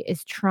Cafe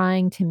is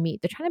trying to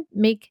meet. They're trying to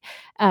make,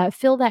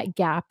 fill that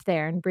gap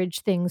there and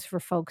bridge things for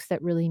folks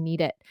that really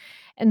need it.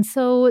 And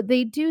so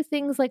they do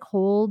things like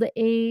hold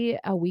a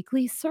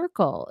weekly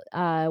circle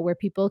where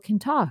people can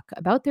talk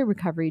about their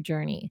recovery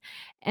journey.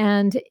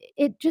 And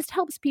it just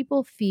helps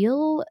people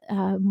feel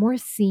more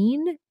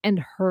seen and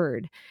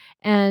heard.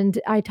 And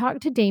I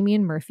talked to Damien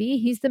Murphy.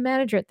 He's the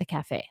manager at the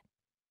cafe.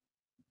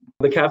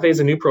 The cafe is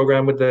a new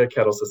program with the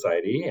Kettle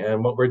Society,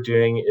 and what we're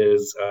doing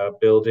is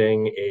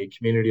building a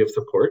community of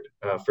support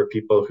for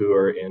people who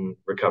are in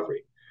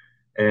recovery.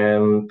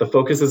 And the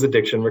focus is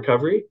addiction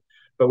recovery,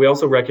 but we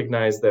also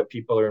recognize that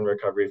people are in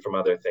recovery from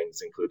other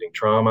things, including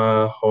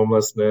trauma,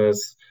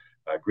 homelessness,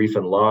 grief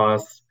and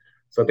loss.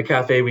 So at the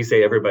cafe, we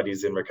say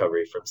everybody's in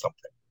recovery from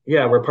something.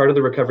 Yeah, we're part of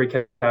the Recovery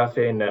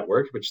Cafe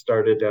network, which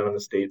started down in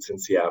the States in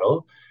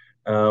Seattle.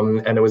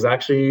 And it was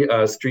actually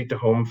Street to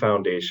Home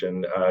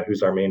Foundation,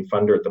 who's our main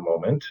funder at the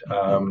moment,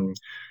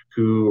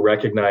 who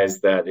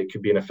recognized that it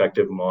could be an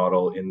effective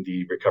model in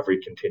the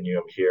recovery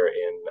continuum here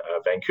in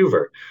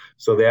Vancouver.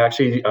 So they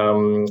actually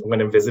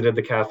went and visited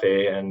the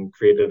cafe and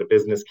created a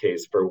business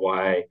case for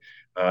why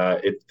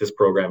this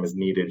program is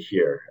needed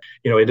here.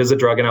 It is a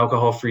drug and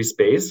alcohol-free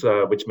space,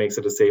 which makes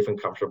it a safe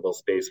and comfortable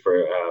space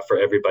for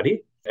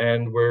everybody.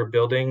 And we're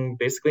building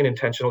basically an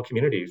intentional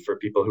community for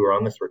people who are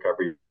on this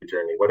recovery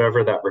journey,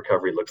 whatever that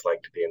recovery looks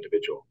like to the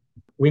individual.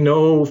 We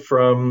know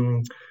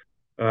from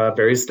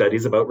various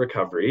studies about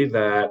recovery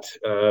that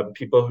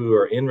people who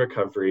are in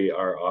recovery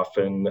are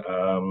often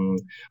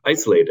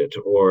isolated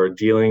or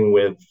dealing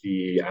with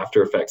the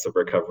after effects of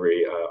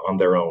recovery on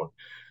their own.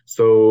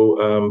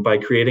 So by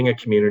creating a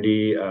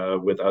community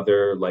with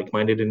other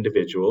like-minded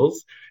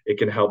individuals, it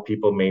can help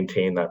people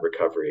maintain that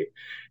recovery.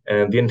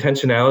 And the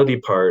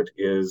intentionality part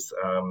is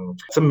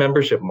it's a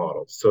membership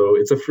model. So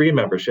it's a free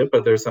membership,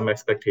 but there's some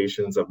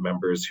expectations of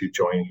members who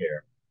join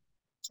here.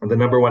 And the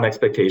number one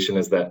expectation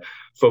is that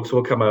folks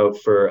will come out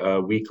for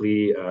a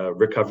weekly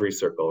recovery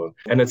circle.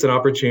 And it's an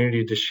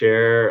opportunity to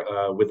share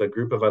with a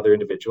group of other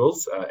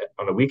individuals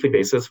on a weekly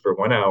basis for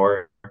 1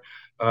 hour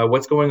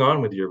what's going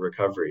on with your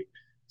recovery.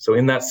 So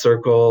in that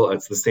circle,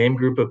 it's the same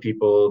group of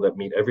people that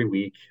meet every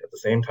week at the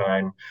same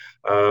time.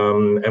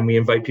 And we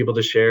invite people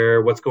to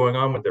share what's going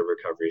on with their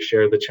recovery,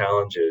 share the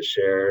challenges,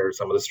 share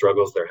some of the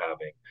struggles they're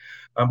having.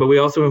 But we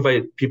also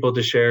invite people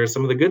to share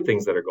some of the good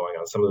things that are going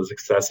on, some of the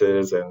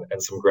successes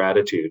and some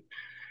gratitude.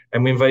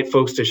 And we invite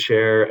folks to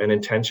share an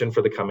intention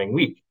for the coming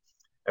week.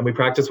 And we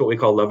practice what we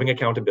call loving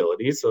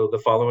accountability. So the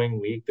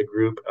following week, the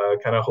group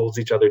kind of holds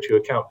each other to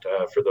account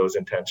for those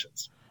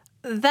intentions.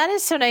 That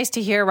is so nice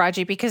to hear,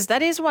 Raji, because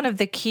that is one of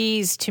the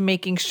keys to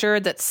making sure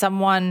that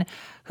someone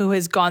who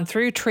has gone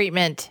through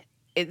treatment,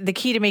 the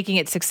key to making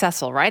it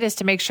successful, right, is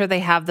to make sure they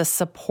have the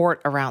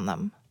support around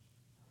them.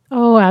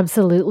 Oh,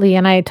 absolutely.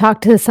 And I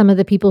talked to some of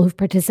the people who've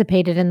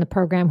participated in the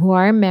program who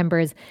are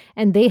members,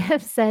 and they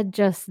have said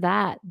just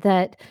that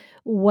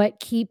what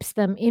keeps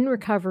them in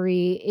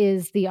recovery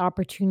is the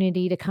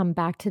opportunity to come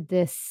back to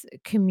this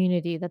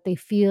community, that they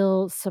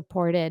feel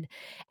supported.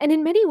 And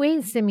in many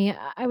ways, Simi,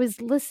 I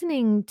was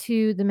listening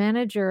to the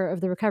manager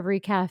of the Recovery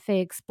Cafe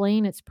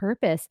explain its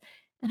purpose,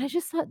 and I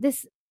just thought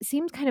this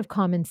seems kind of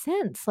common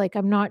sense. Like,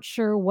 I'm not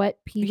sure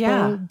what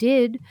people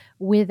did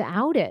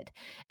without it.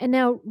 And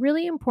now,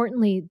 really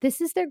importantly,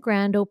 this is their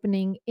grand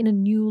opening in a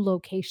new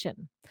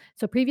location.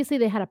 So previously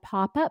they had a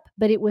pop-up,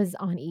 but it was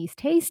on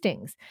East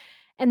Hastings.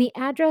 And the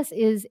address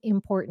is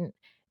important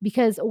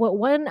because what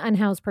one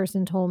unhoused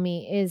person told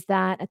me is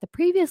that at the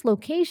previous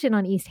location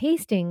on East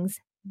Hastings,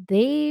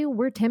 they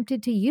were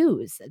tempted to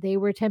use. They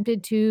were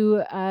tempted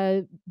to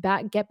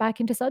get back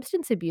into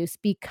substance abuse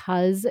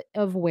because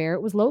of where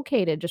it was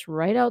located. Just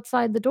right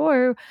outside the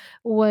door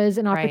was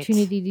an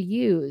opportunity to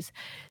use.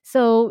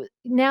 So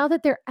now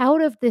that they're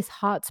out of this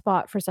hot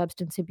spot for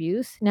substance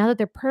abuse, now that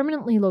they're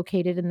permanently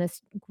located in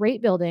this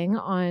great building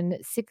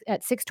at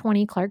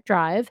 620 Clark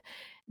Drive,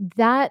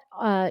 that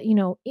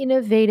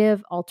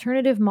innovative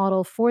alternative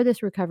model for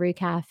this recovery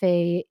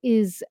cafe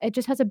it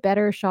just has a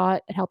better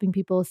shot at helping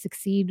people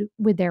succeed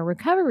with their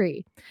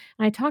recovery.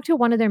 And I talked to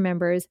one of their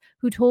members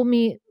who told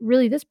me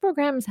really this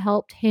program's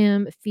helped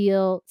him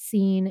feel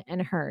seen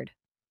and heard.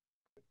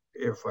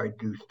 If I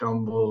do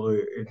stumble,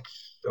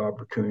 it's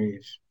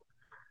opportunities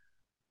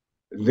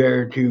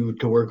there to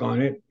work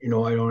on it. I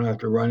don't have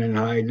to run and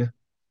hide.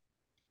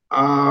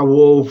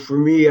 Well, for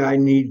me, I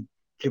need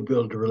to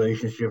build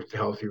relationships,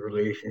 healthy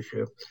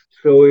relationships.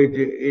 So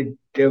it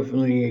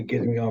definitely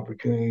gives me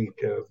opportunity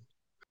to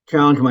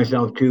challenge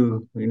myself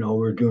too.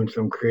 We're doing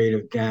some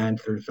creative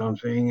dance or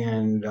something,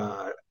 and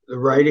the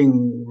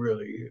writing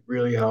really,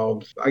 really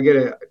helps. I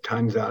get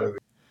tons out of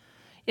it.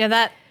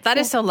 Yeah, that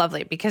is so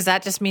lovely because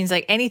that just means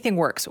like anything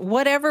works.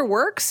 Whatever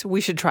works,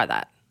 we should try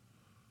that.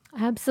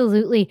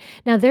 Absolutely.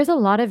 Now, there's a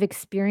lot of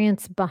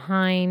experience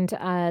behind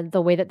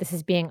the way that this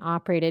is being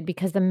operated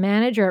because the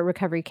manager at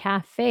Recovery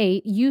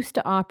Cafe used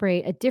to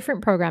operate a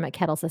different program at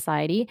Kettle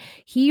Society.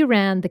 He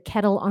ran the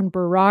Kettle on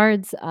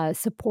Burrard's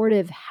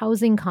supportive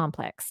housing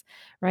complex,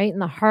 right in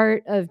the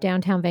heart of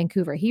downtown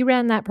Vancouver. He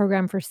ran that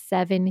program for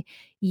 7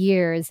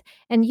 years.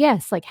 And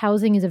yes, like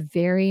housing is a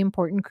very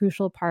important,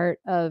 crucial part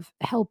of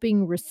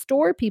helping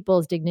restore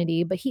people's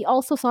dignity. But he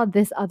also saw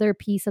this other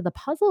piece of the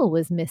puzzle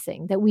was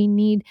missing, that we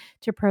need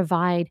to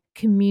provide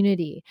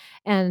community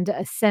and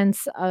a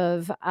sense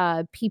of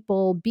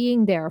people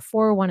being there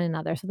for one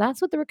another. So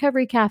that's what the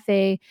Recovery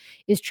Cafe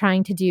is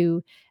trying to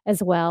do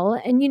as well.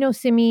 And,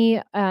 Simi,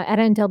 at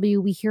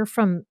NW, we hear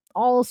from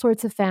all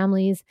sorts of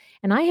families.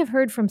 And I have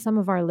heard from some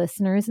of our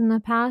listeners in the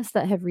past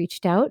that have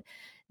reached out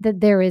that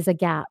there is a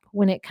gap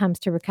when it comes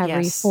to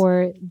recovery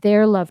for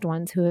their loved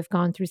ones who have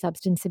gone through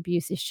substance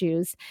abuse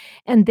issues.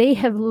 And they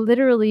have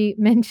literally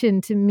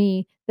mentioned to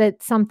me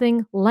that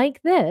something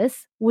like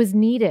this was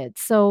needed.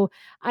 So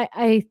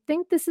I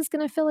think this is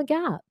going to fill a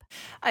gap.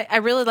 I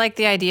really like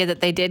the idea that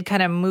they did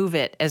kind of move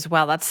it as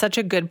well. That's such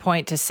a good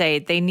point to say.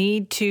 They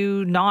need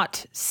to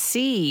not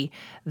see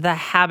the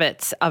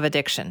habits of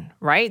addiction,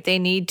 right? They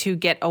need to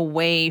get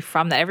away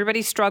from that.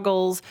 Everybody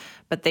struggles,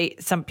 but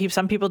some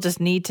people just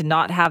need to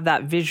not have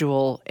that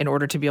visual in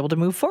order to be able to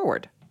move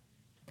forward.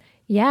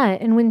 Yeah,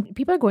 and when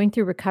people are going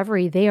through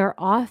recovery, they are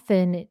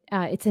often,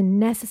 it's a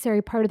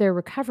necessary part of their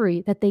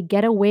recovery that they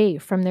get away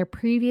from their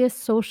previous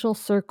social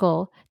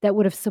circle that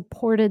would have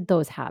supported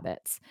those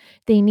habits.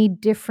 They need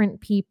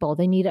different people.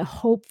 They need a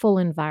hopeful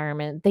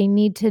environment. They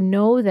need to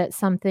know that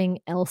something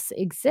else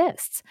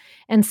exists.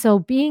 And so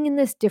being in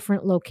this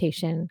different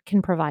location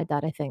can provide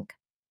that, I think.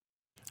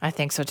 I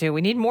think so too.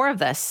 We need more of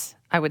this,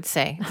 I would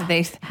say. Are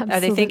they thinking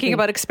Absolutely.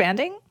 about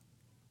expanding?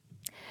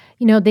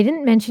 They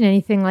didn't mention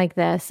anything like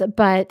this,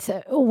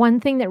 but one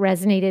thing that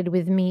resonated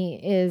with me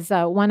is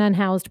one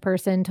unhoused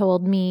person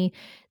told me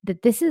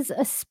that this is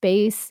a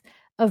space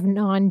of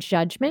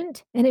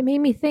non-judgment. And it made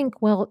me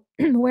think, well,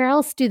 where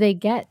else do they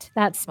get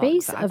that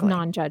space of exactly.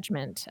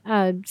 non-judgment?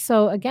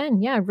 So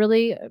again, yeah,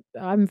 really,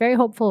 I'm very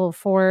hopeful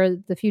for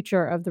the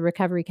future of the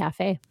Recovery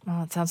Cafe.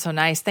 Oh, it sounds so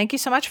nice. Thank you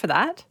so much for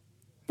that.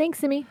 Thanks,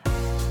 Simi.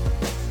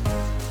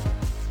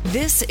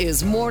 This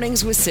is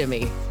Mornings with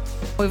Simi.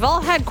 We've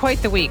all had quite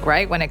the week,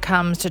 right, when it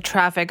comes to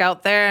traffic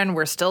out there, and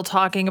we're still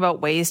talking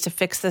about ways to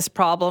fix this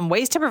problem,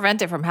 ways to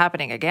prevent it from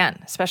happening again,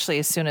 especially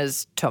as soon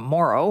as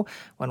tomorrow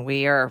when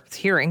we are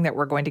hearing that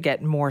we're going to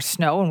get more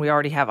snow and we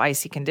already have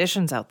icy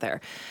conditions out there.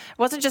 It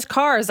wasn't just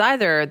cars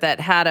either that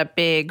had a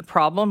big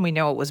problem. We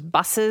know it was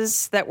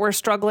buses that were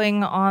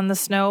struggling on the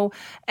snow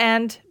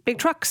and big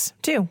trucks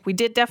too. We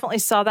did definitely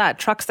saw that.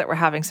 Trucks that were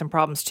having some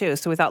problems too.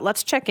 So we thought,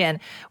 let's check in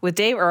with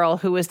Dave Earle,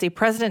 who is the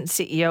president and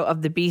CEO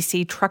of the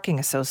BC Trucking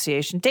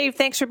Association. Dave,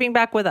 thanks for being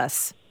back with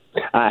us.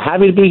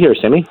 Happy to be here,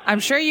 Simi. I'm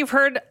sure you've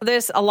heard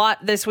this a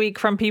lot this week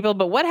from people,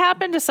 but what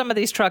happened to some of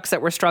these trucks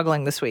that were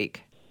struggling this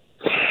week?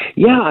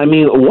 Yeah, I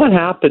mean, what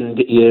happened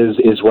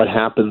is what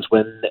happens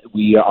when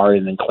we are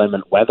in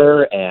inclement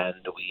weather and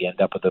we end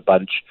up with a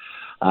bunch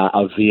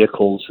of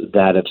vehicles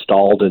that have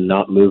stalled and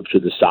not moved to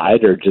the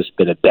side or just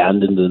been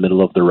abandoned in the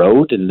middle of the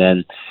road. And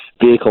then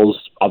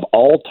vehicles of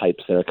all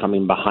types that are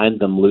coming behind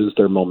them lose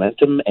their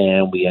momentum,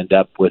 and we end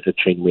up with a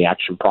chain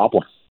reaction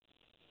problem.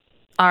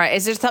 All right.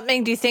 Is there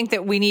something, do you think,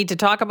 that we need to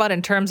talk about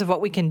in terms of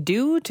what we can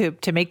do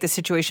to make the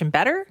situation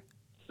better?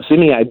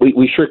 Simi,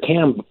 we sure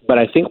can, but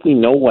I think we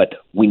know what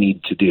we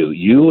need to do.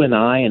 You and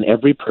I and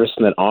every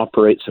person that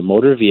operates a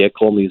motor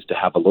vehicle needs to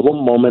have a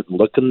little moment,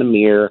 look in the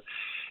mirror,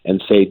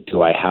 and say,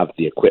 do I have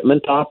the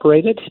equipment to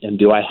operate it, and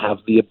do I have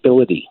the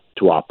ability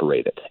to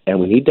operate it?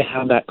 And we need to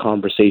have that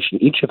conversation,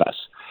 each of us.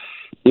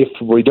 If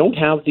we don't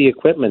have the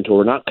equipment or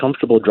we're not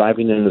comfortable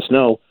driving in the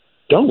snow,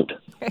 don't.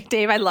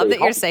 Dave, I love that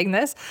you're saying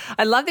this.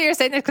 I love that you're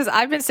saying this because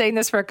I've been saying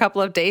this for a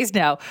couple of days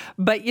now.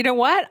 But you know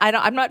what?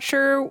 I'm not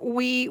sure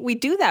we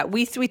do that.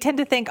 We tend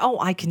to think, oh,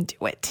 I can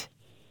do it.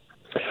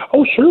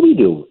 Oh, sure we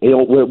do.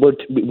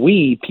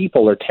 We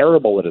people are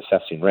terrible at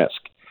assessing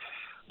risk.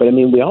 But I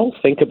mean, we all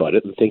think about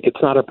it and think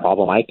it's not a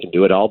problem. I can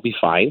do it. I'll be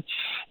fine.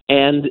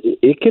 And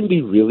it can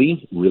be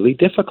really, really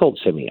difficult,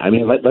 Simi. I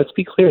mean, let's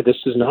be clear. This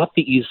is not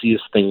the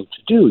easiest thing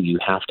to do. You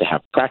have to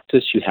have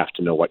practice. You have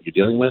to know what you're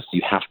dealing with.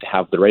 You have to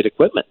have the right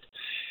equipment.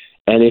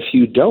 And if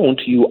you don't,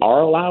 you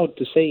are allowed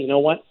to say, you know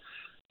what,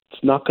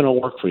 it's not going to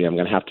work for you. I'm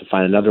going to have to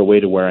find another way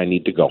to where I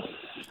need to go.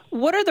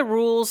 What are the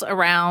rules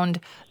around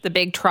the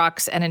big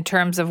trucks and in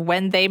terms of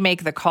when they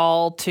make the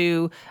call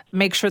to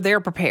make sure they're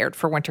prepared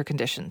for winter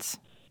conditions?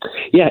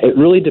 Yeah, it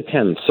really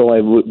depends. So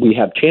we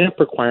have chain-up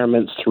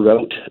requirements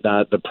throughout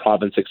the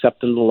province,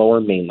 except in the Lower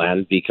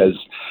Mainland, because,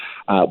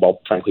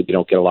 frankly, we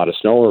don't get a lot of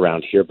snow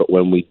around here. But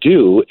when we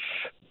do,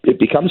 it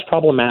becomes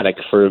problematic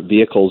for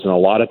vehicles in a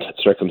lot of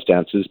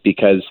circumstances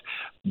because,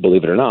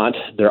 believe it or not,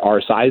 there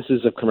are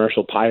sizes of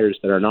commercial tires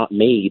that are not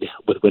made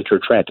with winter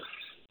tread.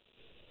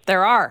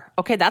 There are.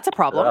 Okay, that's a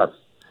problem. There are.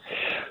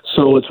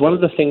 So it's one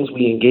of the things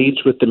we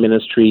engaged with the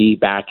ministry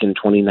back in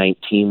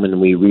 2019 when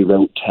we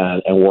rewrote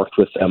and worked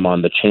with them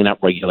on the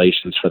chain-up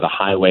regulations for the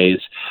highways.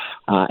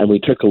 And we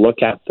took a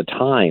look at the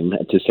time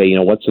to say, you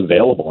know, what's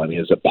available? I mean,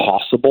 is it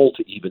possible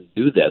to even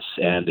do this?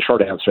 And the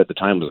short answer at the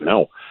time was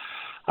no.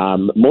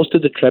 Most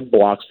of the tread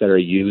blocks that are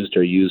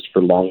used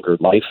for longer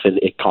life, and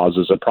it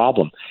causes a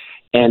problem.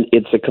 And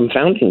it's a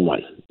confounding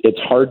one. It's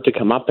hard to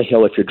come up a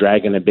hill if you're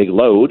dragging a big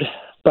load.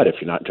 But if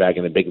you're not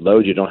dragging a big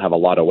load, you don't have a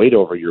lot of weight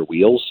over your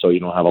wheels, so you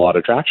don't have a lot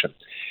of traction.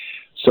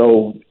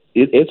 So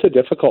it's a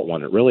difficult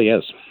one. It really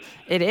is.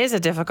 It is a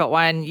difficult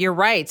one. You're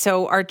right.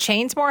 So are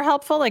chains more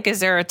helpful? Like, is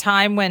there a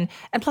time when,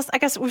 and plus, I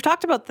guess we've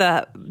talked about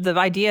the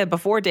idea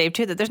before, Dave,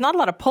 too, that there's not a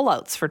lot of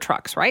pullouts for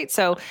trucks, right?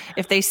 So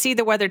if they see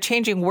the weather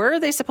changing, where are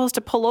they supposed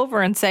to pull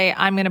over and say,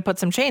 I'm going to put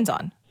some chains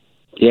on?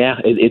 Yeah,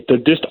 there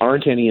just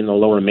aren't any in the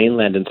Lower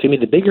Mainland. And Simi,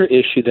 the bigger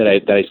issue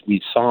that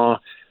we saw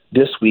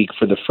this week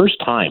for the first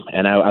time,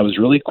 and I was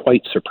really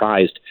quite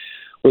surprised,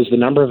 was the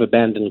number of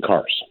abandoned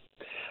cars.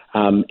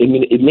 I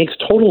mean, it makes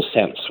total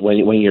sense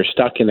when you're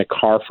stuck in a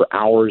car for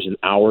hours and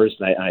hours.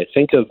 And I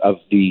think of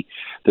the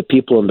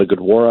people in the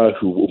Gurdwara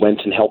who went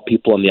and helped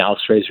people on the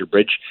Alex Fraser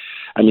Bridge.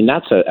 I mean,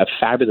 that's a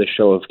fabulous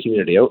show of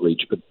community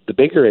outreach. But the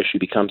bigger issue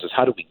becomes is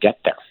how do we get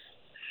there?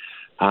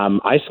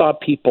 I saw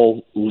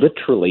people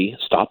literally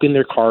stopping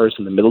their cars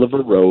in the middle of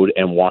a road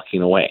and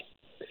walking away.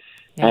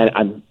 Yeah. And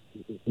I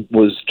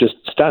was just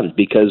stunned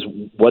because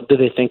what do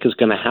they think is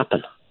going to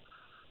happen?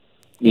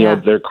 you know,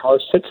 their car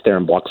sits there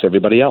and blocks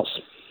everybody else.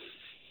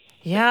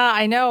 Yeah,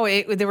 I know.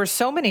 There were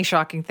so many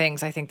shocking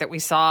things, I think, that we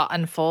saw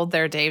unfold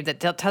there, Dave, that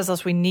tells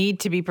us we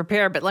need to be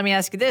prepared. But let me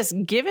ask you this.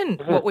 Given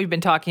what we've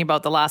been talking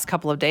about the last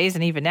couple of days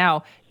and even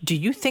now, do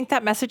you think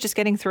that message is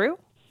getting through?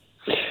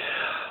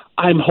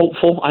 I'm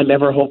hopeful. I'm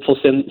ever hopeful,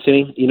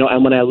 Cindy. You know,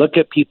 and when I look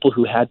at people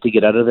who had to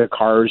get out of their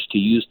cars to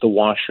use the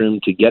washroom,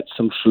 to get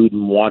some food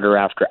and water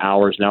after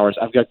hours and hours,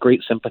 I've got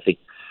great sympathy.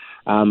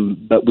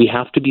 But we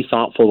have to be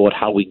thoughtful about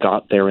how we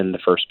got there in the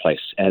first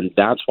place. And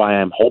that's why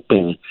I'm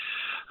hoping,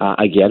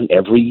 again,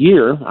 every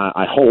year,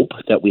 I hope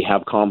that we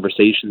have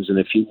conversations and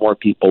a few more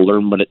people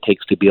learn what it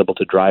takes to be able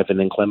to drive in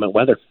inclement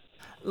weather.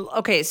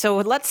 Okay, so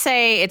let's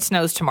say it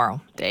snows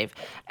tomorrow, Dave,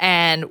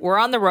 and we're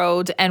on the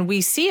road and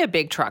we see a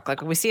big truck,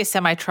 like we see a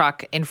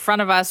semi-truck in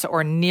front of us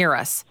or near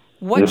us.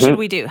 What should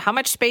we do? How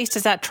much space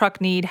does that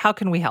truck need? How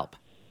can we help?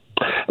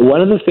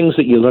 One of the things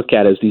that you look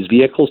at is these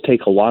vehicles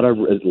take a lot of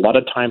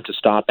time to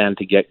stop and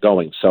to get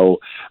going. So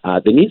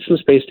they need some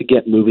space to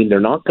get moving. They're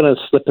not going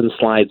to slip and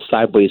slide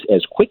sideways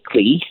as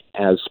quickly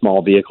as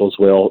small vehicles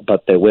will,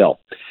 but they will.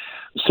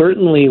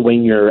 Certainly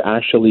when you're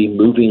actually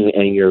moving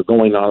and you're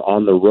going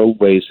on the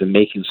roadways and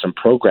making some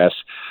progress,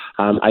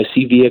 I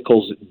see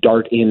vehicles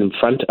dart in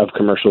front of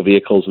commercial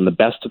vehicles in the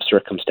best of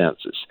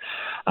circumstances.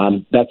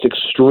 That's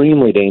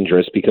extremely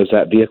dangerous because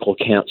that vehicle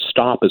can't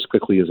stop as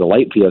quickly as a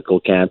light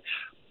vehicle can.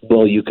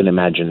 Well, you can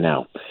imagine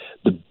now.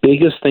 The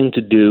biggest thing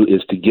to do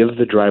is to give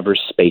the drivers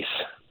space,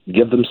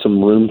 give them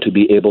some room to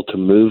be able to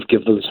move,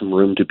 give them some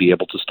room to be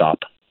able to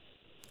stop.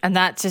 And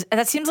that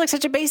seems like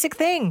such a basic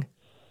thing.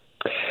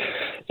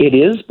 It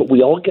is, but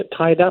we all get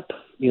tied up,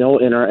 you know,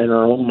 in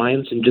our own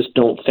minds and just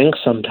don't think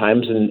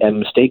sometimes, and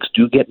mistakes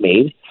do get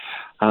made.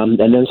 And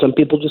then some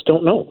people just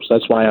don't know. So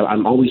that's why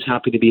I'm always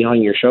happy to be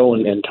on your show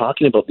and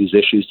talking about these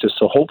issues, just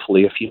so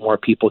hopefully a few more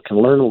people can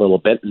learn a little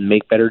bit and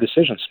make better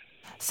decisions.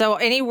 So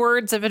any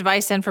words of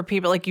advice then for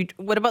people like you?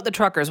 What about the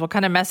truckers? What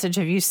kind of message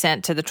have you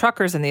sent to the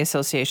truckers in the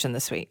association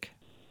this week?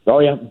 Oh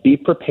yeah, be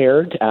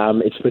prepared.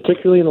 It's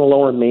particularly in the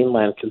Lower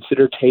Mainland.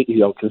 Consider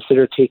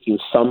taking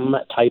some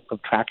type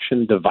of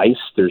traction device.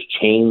 There's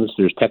chains,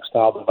 there's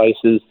textile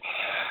devices.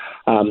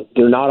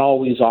 They're not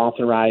always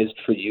authorized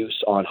for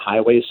use on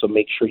highways, so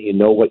make sure you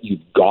know what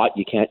you've got.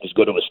 You can't just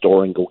go to a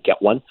store and go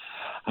get one.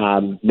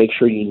 Make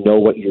sure you know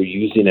what you're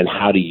using and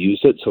how to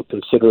use it. So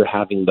consider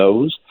having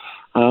those.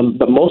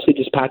 But mostly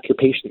just pack your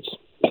patience.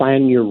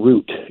 Plan your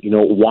route. You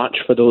know, watch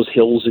for those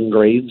hills and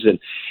grades. And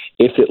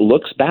if it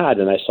looks bad,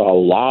 and I saw a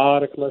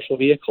lot of commercial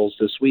vehicles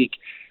this week,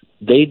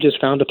 they just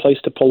found a place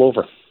to pull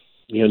over.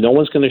 You know, no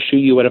one's going to shoo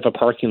you out of a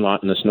parking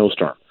lot in a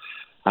snowstorm.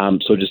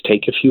 So just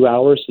take a few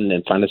hours and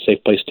then find a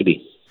safe place to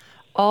be.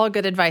 All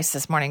good advice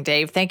this morning,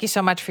 Dave. Thank you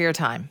so much for your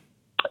time.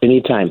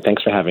 Anytime.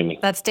 Thanks for having me.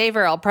 That's Dave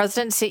Earle,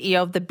 President and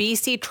CEO of the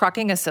BC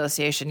Trucking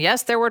Association.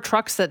 Yes, there were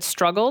trucks that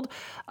struggled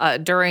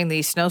during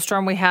the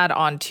snowstorm we had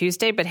on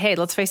Tuesday, but hey,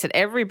 let's face it,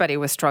 everybody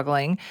was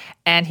struggling.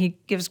 And he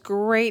gives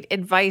great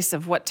advice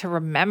of what to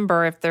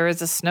remember if there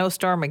is a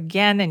snowstorm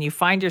again and you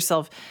find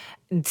yourself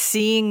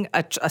seeing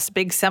a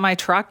big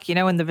semi-truck, you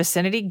know, in the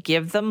vicinity.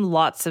 Give them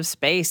lots of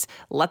space.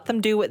 Let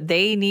them do what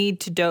they need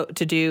to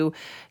do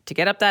to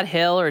get up that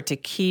hill or to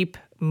keep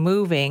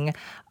moving,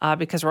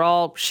 because we're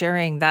all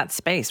sharing that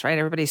space, right?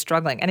 Everybody's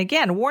struggling. And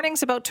again,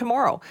 warnings about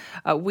tomorrow.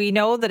 We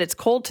know that it's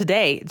cold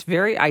today. It's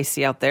very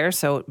icy out there,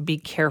 so be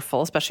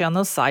careful, especially on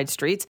those side streets.